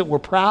the things that we're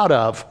proud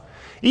of,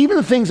 even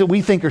the things that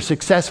we think are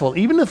successful,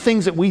 even the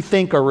things that we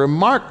think are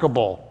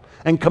remarkable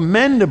and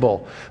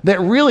commendable, that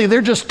really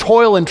they're just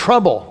toil and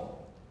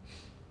trouble.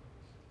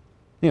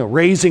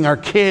 raising our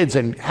kids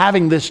and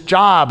having this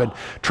job and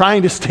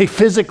trying to stay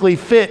physically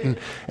fit.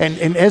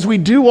 And as we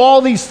do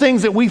all these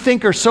things that we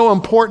think are so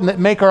important that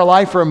make our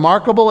life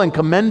remarkable and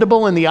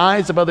commendable in the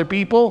eyes of other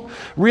people,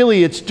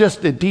 really it's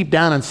just that deep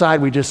down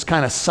inside we just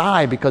kind of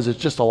sigh because it's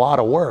just a lot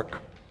of work.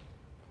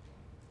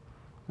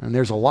 And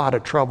there's a lot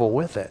of trouble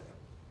with it.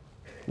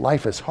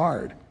 Life is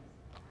hard.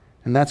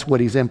 And that's what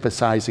he's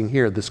emphasizing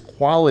here. This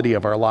quality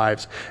of our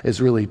lives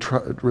is really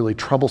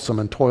troublesome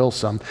and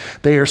toilsome.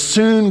 They are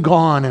soon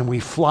gone and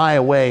we fly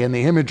away. And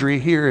the imagery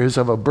here is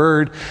of a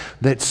bird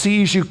that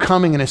sees you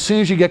coming, and as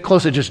soon as you get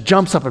close, it just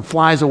jumps up and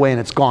flies away, and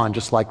it's gone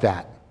just like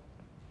that.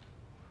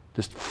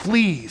 Just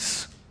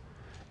flees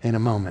in a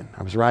moment.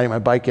 I was riding my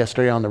bike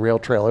yesterday on the rail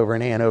trail over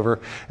in Hanover,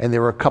 and there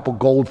were a couple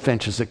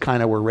goldfinches that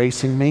kind of were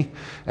racing me,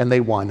 and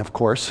they won, of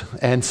course.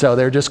 And so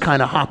they're just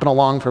kind of hopping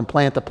along from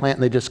plant to plant,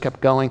 and they just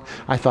kept going.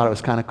 I thought it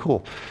was kind of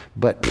cool,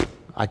 but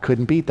I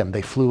couldn't beat them.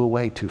 They flew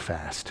away too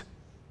fast.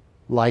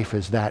 Life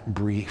is that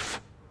brief.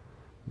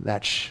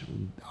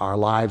 Our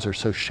lives are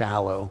so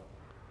shallow.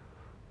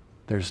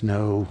 There's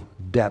no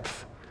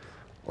depth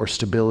or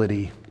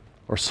stability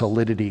or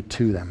solidity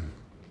to them.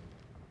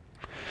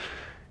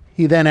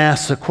 He then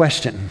asks a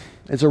question.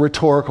 It's a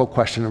rhetorical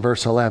question in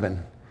verse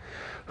 11.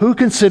 Who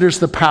considers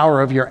the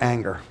power of your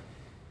anger?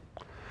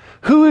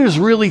 Who is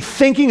really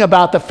thinking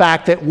about the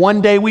fact that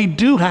one day we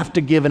do have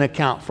to give an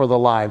account for the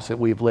lives that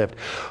we've lived?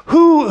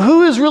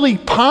 Who is really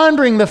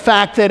pondering the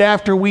fact that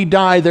after we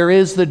die there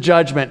is the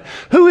judgment?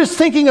 Who is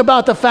thinking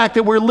about the fact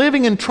that we're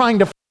living and trying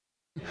to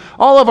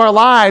all of our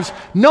lives,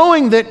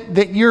 knowing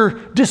that you're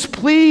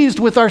displeased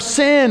with our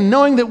sin,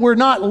 knowing that we're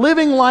not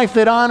living life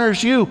that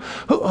honors you?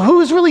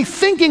 Who's really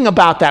thinking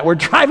about that? We're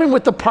driving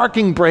with the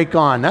parking brake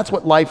on. That's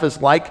what life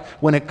is like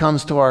when it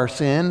comes to our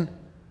sin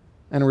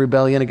and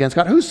rebellion against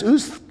God.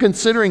 Who's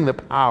considering the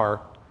power?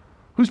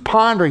 Who's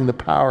pondering the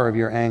power of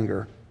your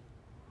anger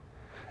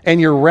and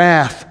your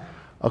wrath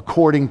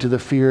according to the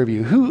fear of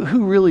you?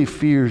 Who really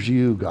fears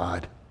you,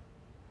 God?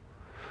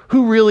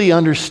 Who really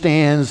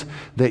understands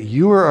that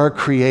you are our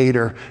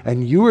creator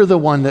and you are the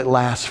one that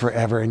lasts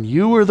forever and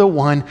you are the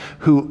one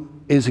who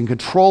is in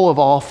control of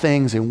all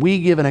things and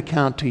we give an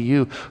account to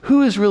you?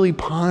 Who is really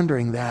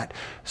pondering that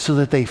so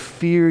that they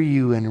fear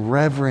you and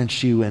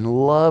reverence you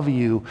and love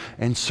you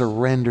and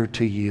surrender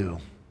to you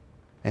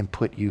and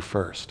put you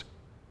first?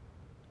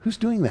 Who's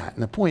doing that?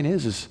 And the point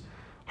is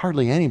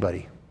hardly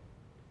anybody.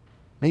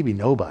 Maybe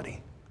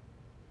nobody.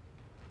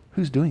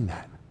 Who's doing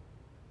that?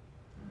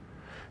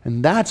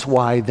 And that's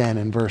why then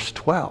in verse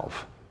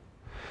 12,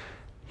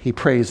 he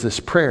prays this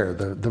prayer,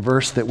 the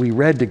verse that we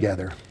read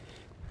together.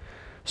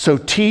 So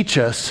teach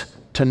us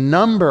to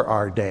number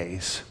our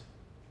days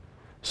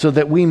so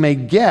that we may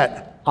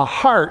get a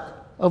heart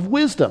of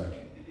wisdom.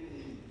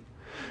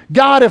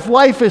 God, if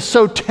life is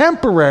so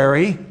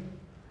temporary,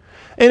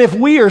 and if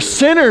we are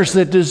sinners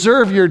that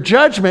deserve your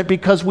judgment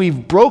because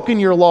we've broken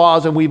your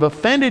laws and we've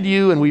offended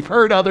you and we've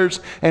hurt others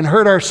and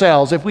hurt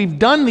ourselves, if we've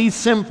done these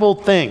sinful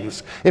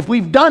things, if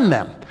we've done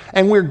them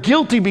and we're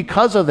guilty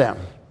because of them,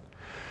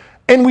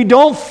 and we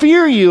don't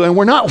fear you and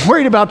we're not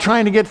worried about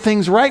trying to get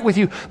things right with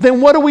you, then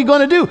what are we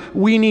going to do?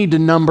 We need to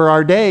number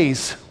our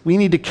days. We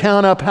need to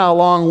count up how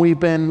long we've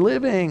been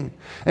living.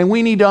 And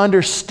we need to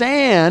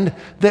understand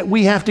that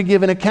we have to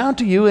give an account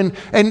to you, and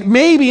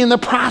maybe in the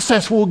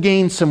process we'll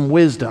gain some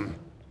wisdom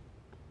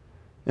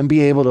and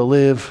be able to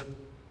live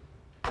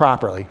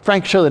properly.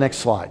 Frank, show the next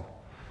slide.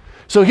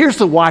 So here's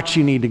the watch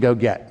you need to go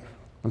get,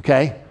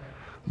 okay?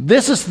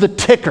 This is the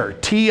Ticker,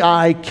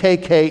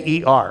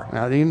 T-I-K-K-E-R.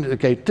 Now,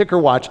 okay, Ticker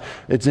watch.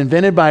 It's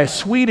invented by a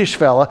Swedish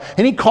fella,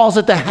 and he calls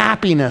it the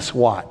happiness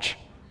watch,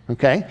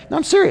 okay? Now,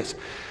 I'm serious.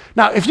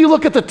 Now, if you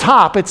look at the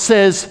top, it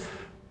says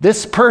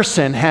this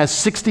person has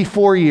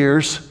 64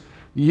 years,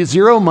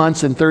 0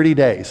 months, and 30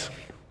 days.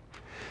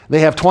 They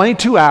have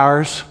 22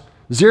 hours,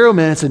 0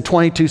 minutes, and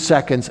 22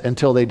 seconds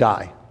until they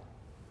die.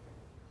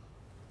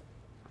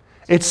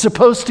 It's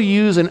supposed to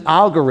use an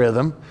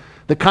algorithm,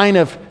 the kind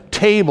of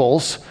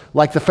tables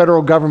like the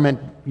federal government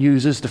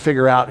uses to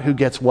figure out who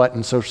gets what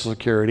in Social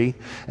Security,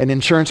 and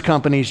insurance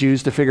companies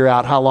use to figure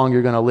out how long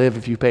you're going to live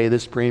if you pay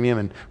this premium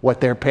and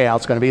what their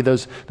payout's going to be,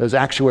 those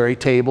actuary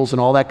tables and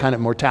all that kind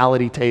of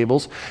mortality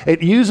tables.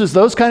 It uses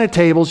those kind of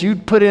tables. You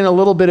put in a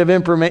little bit of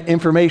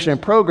information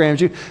and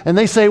programs you, and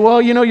they say,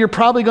 well, you're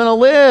probably going to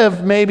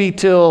live maybe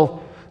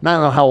till, I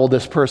don't know how old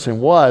this person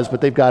was, but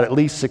they've got at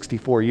least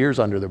 64 years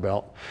under their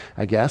belt,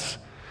 I guess.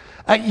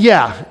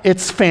 Yeah,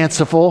 it's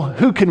fanciful.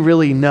 Who can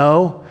really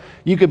know?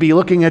 You could be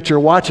looking at your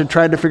watch and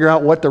trying to figure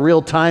out what the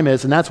real time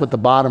is, and that's what the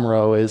bottom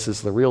row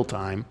is the real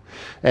time.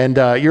 And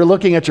you're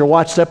looking at your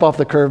watch, step off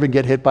the curb, and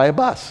get hit by a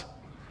bus.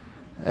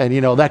 And,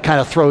 that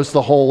kind of throws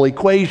the whole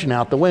equation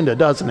out the window,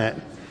 doesn't it?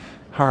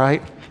 All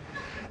right?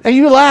 And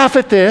you laugh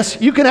at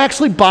this. You can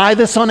actually buy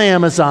this on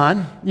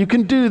Amazon. You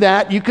can do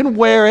that. You can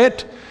wear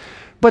it.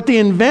 But the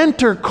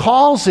inventor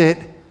calls it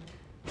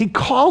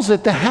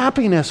the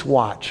happiness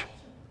watch.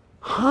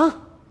 Huh?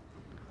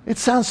 It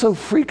sounds so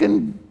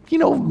freaking,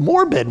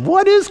 morbid.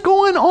 What is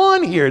going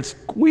on here? It's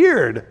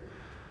weird.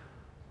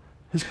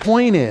 His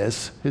point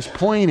is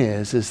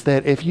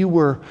that if you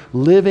were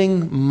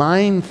living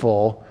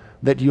mindful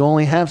that you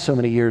only have so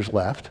many years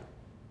left,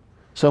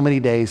 so many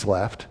days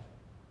left,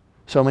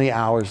 so many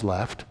hours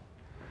left,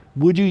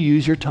 would you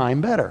use your time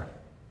better?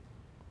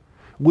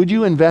 Would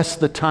you invest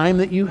the time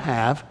that you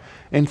have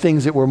in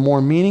things that were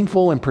more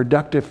meaningful and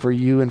productive for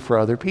you and for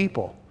other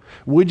people?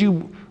 Would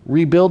you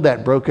rebuild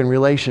that broken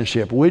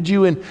relationship? Would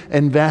you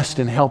invest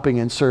in helping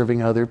and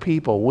serving other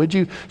people? Would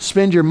you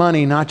spend your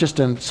money not just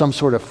in some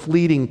sort of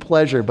fleeting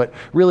pleasure, but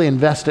really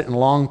invest it in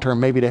long term,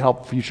 maybe to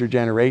help future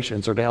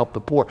generations or to help the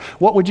poor?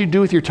 What would you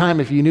do with your time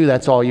if you knew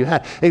that's all you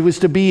had? It was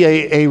to be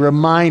a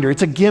reminder.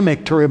 It's a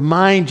gimmick to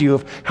remind you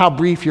of how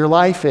brief your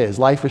life is.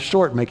 Life is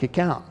short. Make it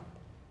count.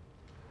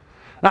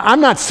 Now,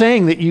 I'm not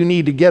saying that you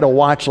need to get a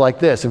watch like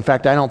this. In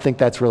fact, I don't think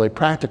that's really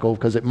practical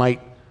because it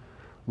might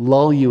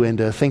lull you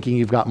into thinking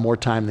you've got more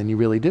time than you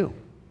really do.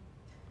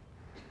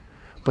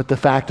 But the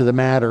fact of the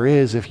matter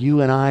is, if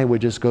you and I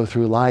would just go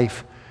through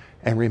life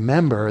and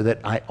remember that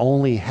I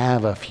only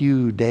have a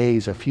few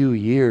days, a few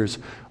years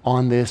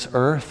on this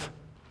earth,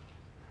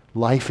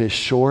 life is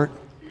short,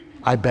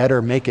 I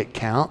better make it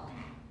count,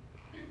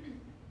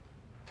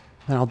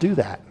 then I'll do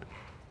that.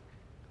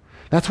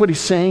 That's what he's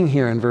saying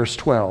here in verse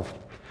 12.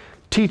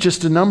 Teach us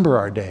to number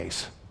our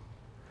days.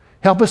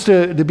 Help us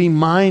to be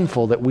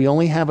mindful that we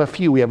only have a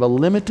few. We have a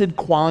limited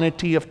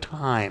quantity of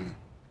time,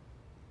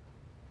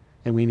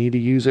 and we need to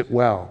use it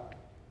well.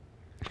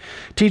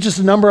 Teach us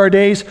to number our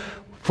days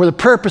for the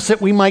purpose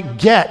that we might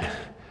get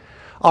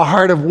a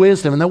heart of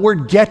wisdom. And the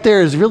word get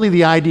there is really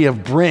the idea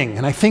of bring.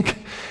 And I think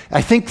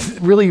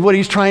really what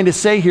he's trying to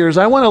say here is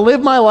I want to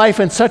live my life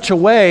in such a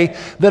way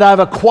that I've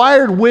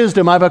acquired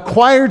wisdom, I've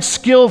acquired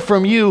skill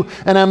from you,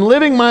 and I'm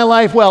living my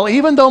life well.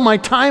 Even though my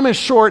time is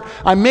short,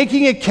 I'm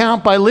making it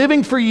count by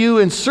living for you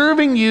and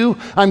serving you.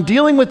 I'm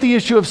dealing with the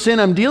issue of sin.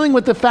 I'm dealing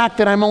with the fact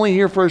that I'm only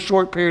here for a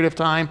short period of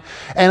time.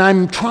 And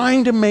I'm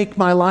trying to make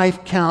my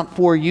life count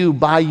for you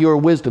by your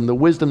wisdom, the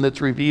wisdom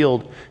that's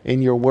revealed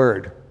in your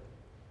word.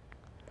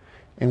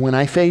 And when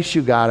I face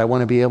you, God, I want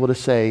to be able to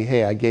say,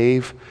 hey, I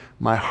gave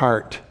my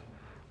heart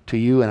to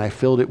you and I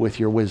filled it with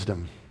your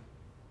wisdom.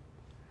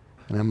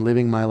 And I'm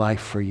living my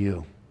life for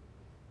you.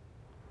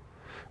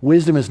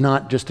 Wisdom is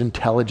not just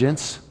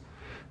intelligence.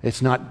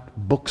 It's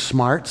not book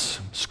smarts,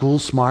 school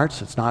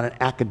smarts. It's not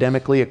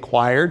academically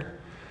acquired.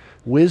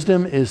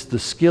 Wisdom is the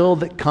skill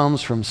that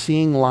comes from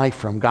seeing life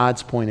from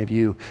God's point of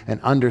view and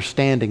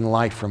understanding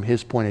life from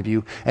his point of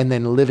view and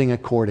then living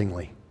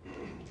accordingly.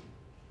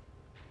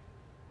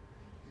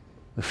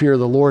 The fear of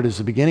the Lord is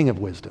the beginning of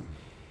wisdom.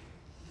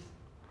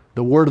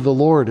 The word of the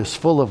Lord is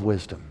full of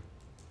wisdom.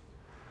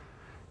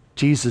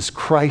 Jesus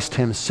Christ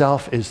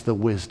himself is the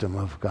wisdom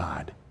of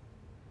God.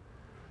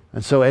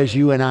 And so as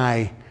you and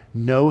I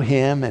know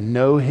him and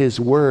know his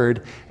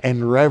word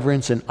and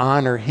reverence and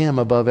honor him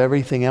above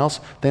everything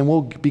else, then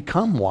we'll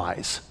become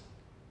wise.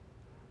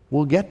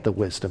 We'll get the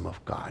wisdom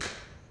of God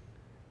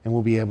and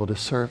we'll be able to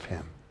serve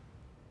him.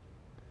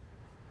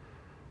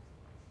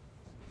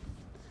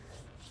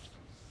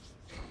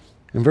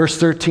 In verse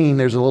 13,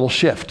 there's a little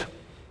shift.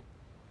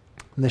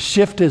 And the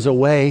shift is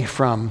away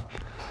from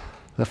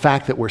the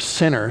fact that we're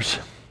sinners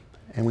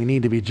and we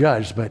need to be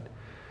judged, but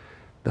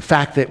the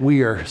fact that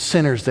we are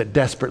sinners that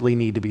desperately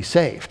need to be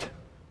saved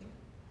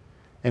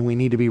and we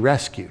need to be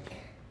rescued.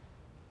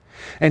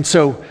 And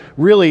so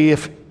really,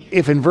 if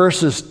in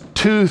verses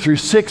 2 through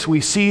 6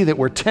 we see that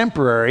we're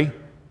temporary,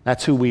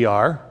 that's who we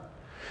are.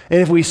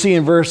 And if we see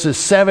in verses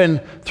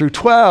 7 through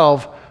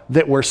 12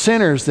 that we're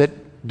sinners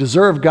that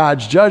deserve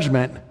God's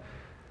judgment,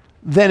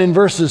 then in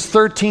verses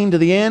 13 to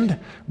the end,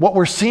 what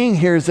we're seeing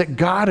here is that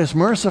God is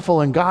merciful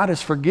and God is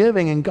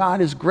forgiving and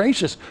God is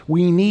gracious.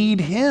 We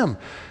need him.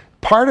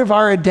 Part of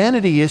our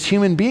identity as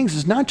human beings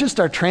is not just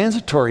our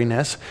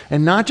transitoriness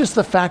and not just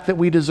the fact that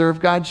we deserve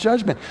God's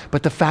judgment,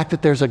 but the fact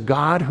that there's a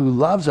God who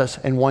loves us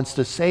and wants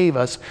to save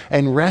us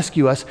and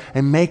rescue us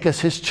and make us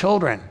his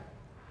children.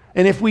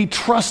 And if we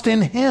trust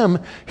in him,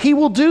 he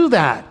will do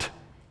that.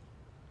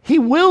 He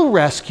will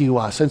rescue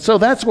us. And so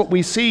that's what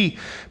we see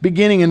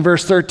beginning in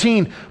verse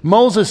 13.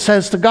 Moses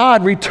says to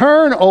God,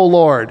 "Return, O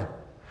Lord.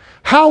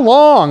 How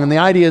long?" And the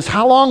idea is,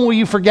 how long will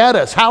you forget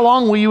us? How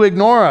long will you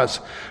ignore us?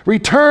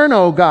 "Return,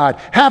 O God.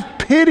 Have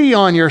pity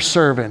on your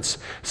servants.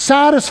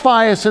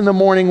 Satisfy us in the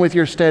morning with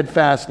your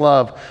steadfast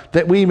love,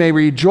 that we may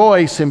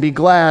rejoice and be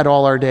glad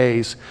all our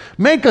days.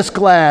 Make us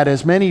glad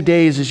as many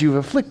days as you've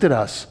afflicted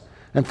us,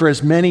 and for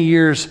as many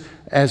years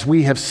as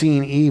we have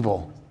seen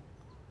evil."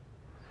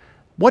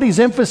 What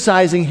he's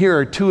emphasizing here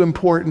are two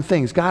important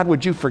things. God,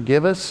 would you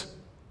forgive us?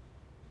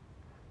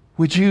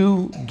 Would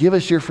you give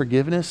us your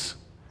forgiveness?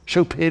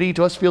 Show pity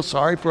to us, feel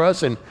sorry for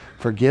us, and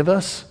forgive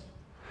us?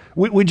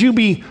 Would you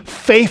be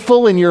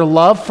faithful in your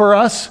love for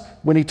us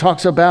when he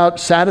talks about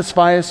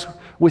satisfy us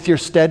with your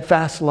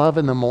steadfast love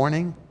in the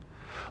morning?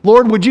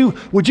 Lord, would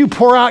you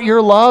pour out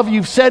your love?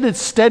 You've said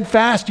it's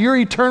steadfast. You're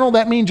eternal.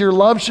 That means your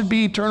love should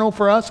be eternal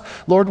for us.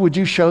 Lord, would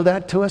you show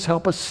that to us?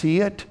 Help us see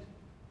it.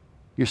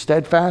 Your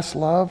steadfast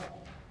love.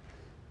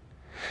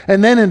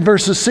 And then in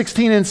verses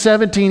 16 and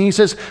 17, he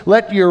says,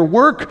 let your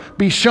work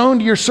be shown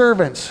to your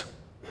servants,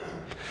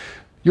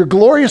 your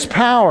glorious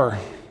power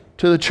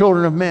to the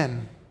children of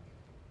men,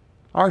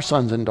 our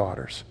sons and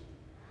daughters.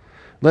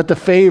 Let the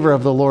favor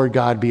of the Lord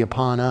God be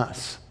upon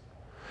us.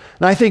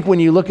 And I think when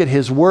you look at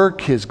his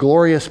work, his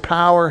glorious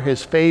power,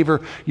 his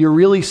favor, you're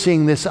really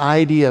seeing this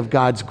idea of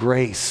God's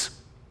grace.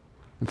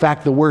 In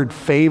fact, the word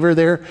favor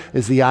there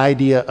is the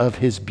idea of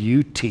his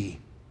beauty,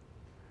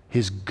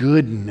 his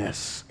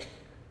goodness,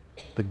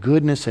 the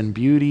goodness and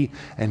beauty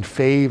and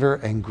favor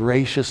and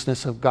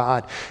graciousness of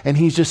God. And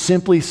he's just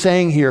simply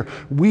saying here,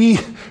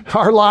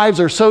 our lives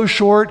are so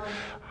short,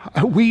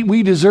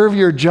 we deserve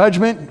your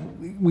judgment.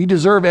 We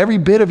deserve every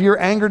bit of your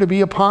anger to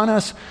be upon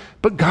us.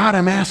 But God,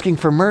 I'm asking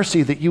for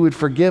mercy that you would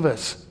forgive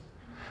us.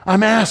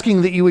 I'm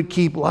asking that you would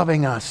keep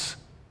loving us,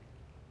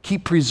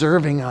 keep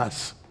preserving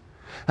us.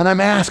 And I'm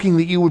asking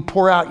that you would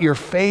pour out your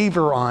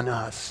favor on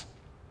us,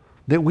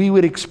 that we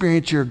would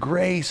experience your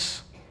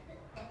grace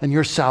and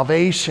your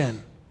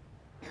salvation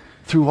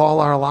through all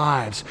our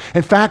lives.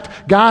 In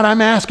fact, God,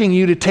 I'm asking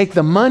you to take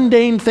the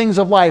mundane things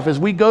of life as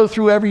we go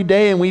through every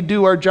day and we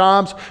do our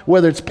jobs,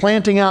 whether it's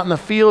planting out in the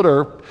field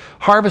or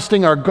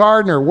harvesting our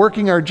garden or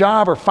working our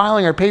job or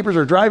filing our papers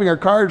or driving our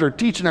cars or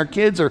teaching our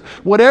kids or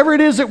whatever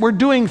it is that we're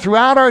doing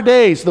throughout our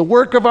days, the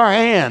work of our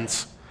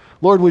hands.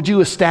 Lord, would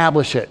you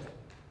establish it?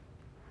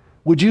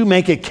 Would you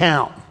make it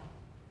count?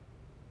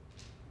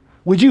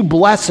 Would you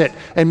bless it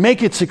and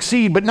make it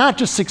succeed, but not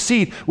just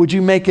succeed, would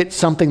you make it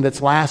something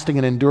that's lasting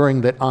and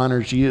enduring that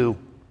honors you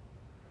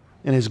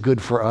and is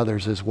good for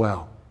others as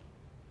well?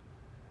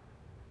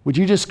 Would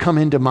you just come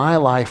into my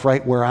life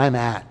right where I'm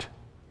at,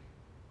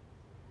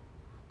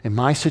 in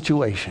my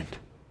situation,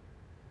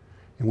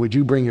 and would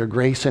you bring your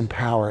grace and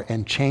power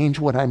and change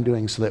what I'm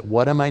doing so that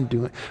what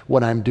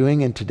I'm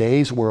doing in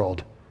today's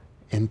world,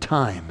 in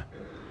time,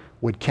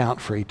 would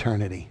count for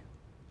eternity?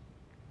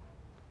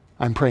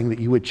 I'm praying that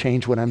you would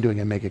change what I'm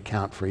doing and make it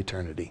count for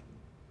eternity,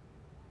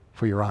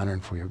 for your honor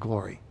and for your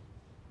glory.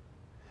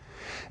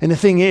 And the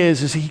thing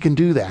is he can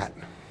do that.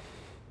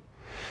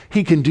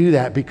 He can do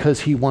that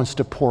because he wants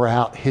to pour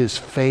out his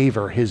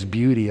favor, his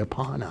beauty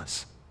upon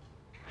us.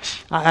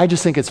 I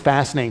just think it's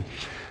fascinating.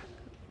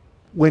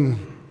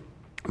 When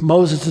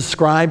Moses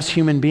describes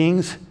human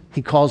beings,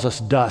 he calls us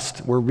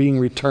dust. We're being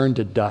returned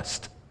to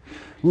dust.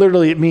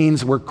 Literally, it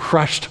means we're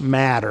crushed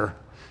matter.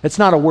 It's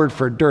not a word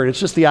for dirt. It's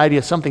just the idea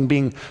of something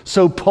being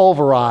so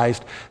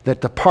pulverized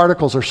that the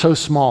particles are so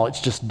small, it's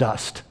just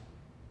dust.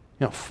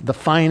 You know, the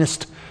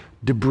finest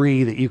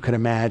debris that you could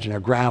imagine, or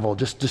gravel,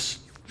 just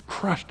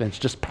crushed, and it's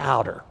just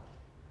powder.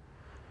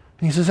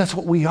 And he says that's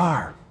what we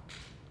are.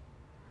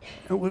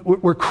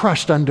 We're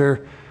crushed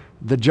under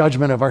the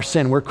judgment of our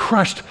sin. We're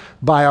crushed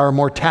by our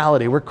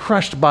mortality. We're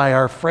crushed by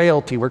our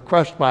frailty. We're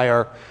crushed by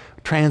our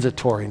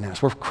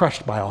transitoriness. We're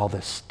crushed by all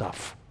this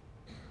stuff,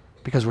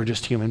 because we're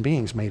just human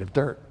beings made of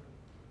dirt.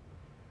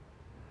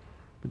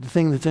 But the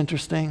thing that's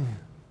interesting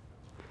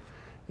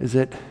is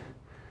that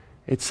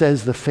it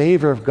says the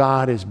favor of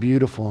God is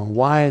beautiful. And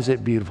why is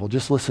it beautiful?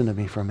 Just listen to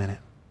me for a minute.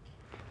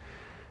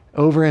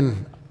 Over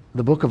in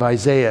the book of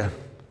Isaiah,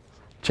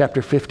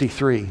 chapter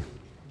 53,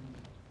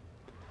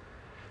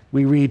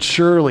 we read,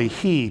 surely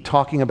he,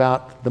 talking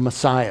about the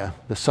Messiah,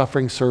 the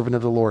suffering servant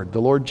of the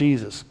Lord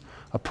Jesus,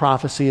 a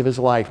prophecy of his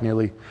life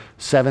nearly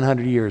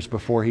 700 years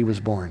before he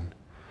was born.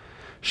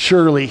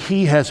 Surely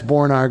he has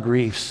borne our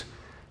griefs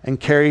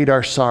and carried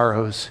our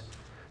sorrows,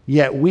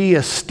 yet we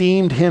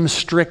esteemed him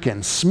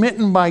stricken,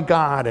 smitten by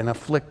God, and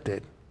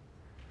afflicted.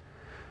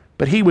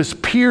 But he was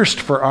pierced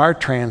for our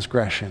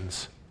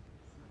transgressions.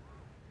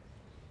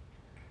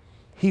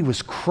 He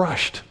was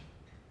crushed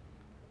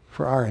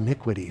for our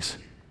iniquities.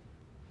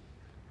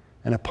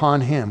 And upon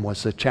him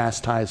was the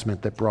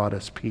chastisement that brought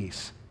us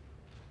peace.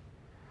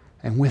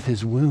 And with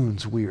his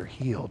wounds we are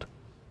healed.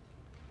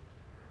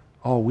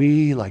 All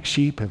we, like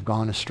sheep, have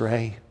gone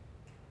astray.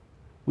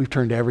 We've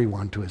turned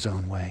everyone to his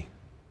own way.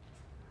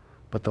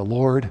 But the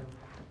Lord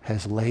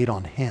has laid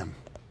on him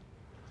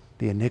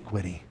the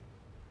iniquity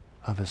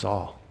of us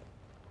all.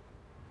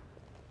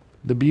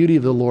 The beauty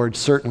of the Lord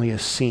certainly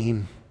is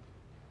seen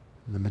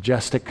in the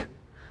majestic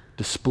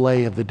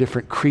display of the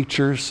different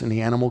creatures in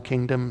the animal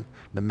kingdom,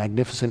 the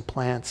magnificent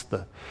plants,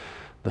 the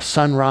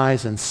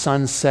sunrise and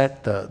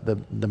sunset,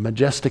 the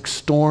majestic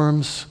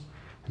storms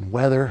and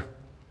weather.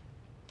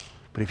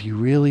 But if you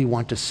really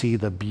want to see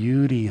the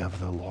beauty of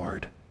the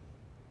Lord,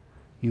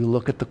 you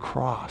look at the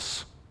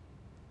cross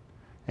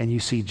and you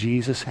see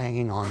Jesus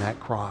hanging on that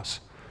cross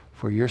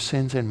for your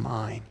sins and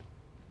mine.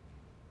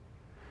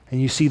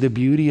 And you see the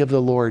beauty of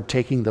the Lord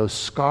taking those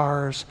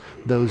scars,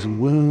 those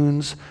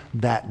wounds,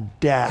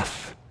 that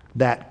death,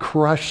 that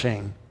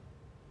crushing,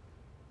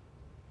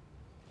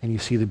 and you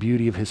see the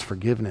beauty of his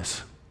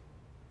forgiveness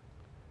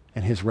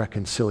and his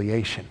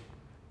reconciliation.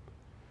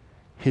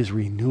 his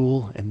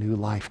renewal and new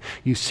life.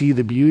 You see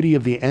the beauty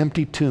of the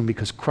empty tomb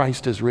because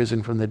Christ has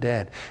risen from the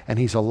dead and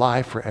he's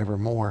alive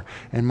forevermore.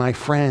 And my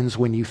friends,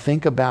 when you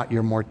think about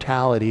your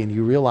mortality and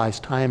you realize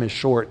time is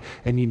short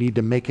and you need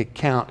to make it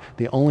count,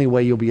 the only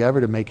way you'll be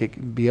able to make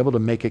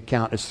it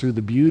count is through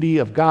the beauty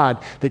of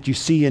God that you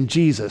see in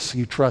Jesus.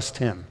 You trust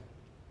him.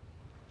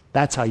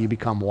 That's how you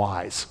become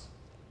wise.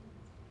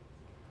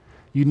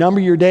 You number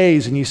your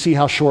days and you see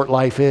how short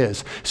life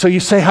is. So you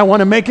say, I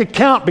want to make it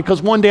count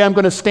because one day I'm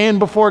going to stand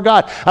before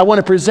God. I want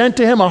to present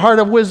to him a heart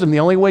of wisdom.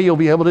 The only way you'll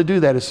be able to do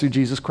that is through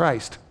Jesus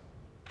Christ.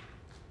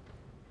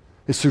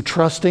 It's through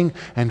trusting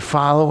and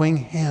following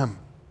him.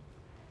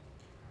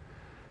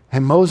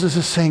 And Moses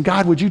is saying,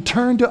 God, would you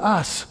turn to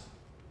us?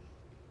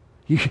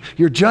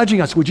 You're judging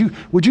us. Would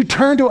you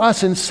turn to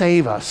us and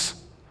save us?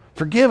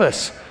 Forgive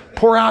us.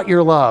 Pour out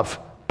your love.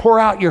 Pour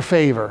out your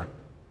favor.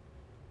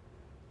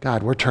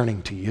 God, we're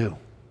turning to you.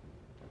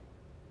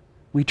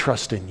 We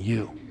trust in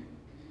you.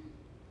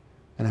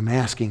 And I'm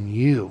asking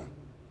you,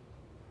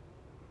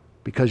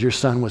 because your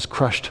son was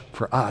crushed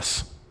for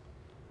us,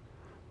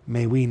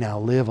 may we now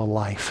live a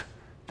life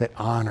that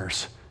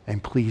honors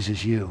and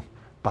pleases you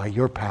by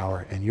your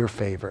power and your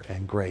favor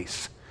and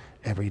grace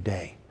every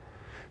day.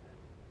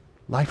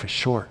 Life is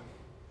short.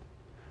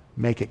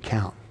 Make it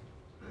count.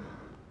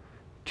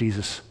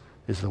 Jesus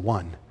is the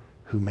one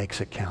who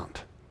makes it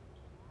count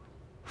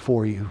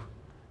for you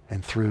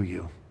and through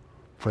you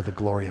for the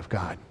glory of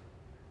God.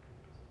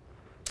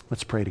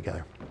 Let's pray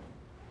together.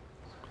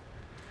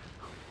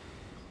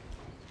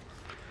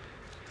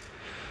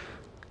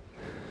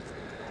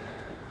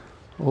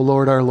 O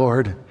Lord, our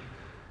Lord,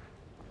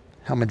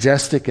 how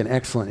majestic and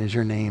excellent is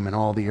your name in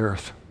all the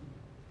earth.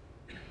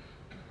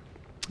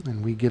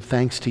 And we give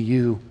thanks to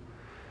you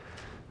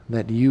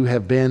that you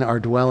have been our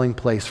dwelling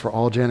place for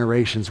all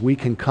generations. We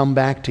can come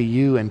back to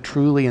you and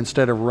truly,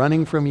 instead of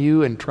running from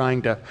you and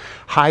trying to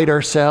hide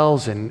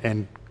ourselves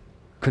and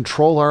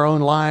control our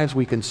own lives,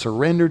 we can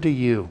surrender to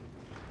you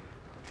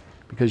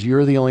because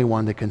you're the only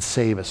one that can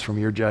save us from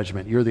your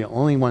judgment. You're the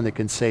only one that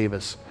can save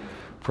us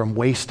from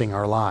wasting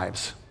our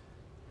lives.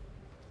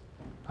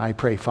 I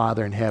pray,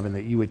 Father in heaven,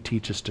 that you would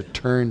teach us to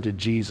turn to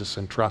Jesus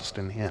and trust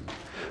in him.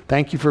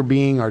 Thank you for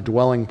being our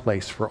dwelling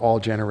place for all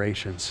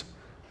generations.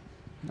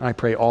 I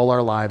pray all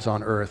our lives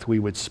on earth we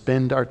would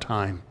spend our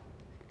time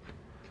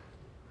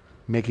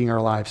making our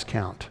lives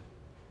count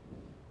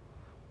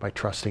by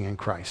trusting in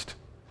Christ,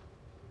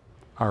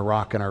 our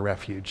rock and our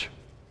refuge.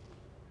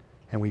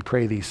 And we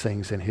pray these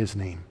things in his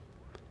name.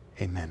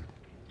 Amen.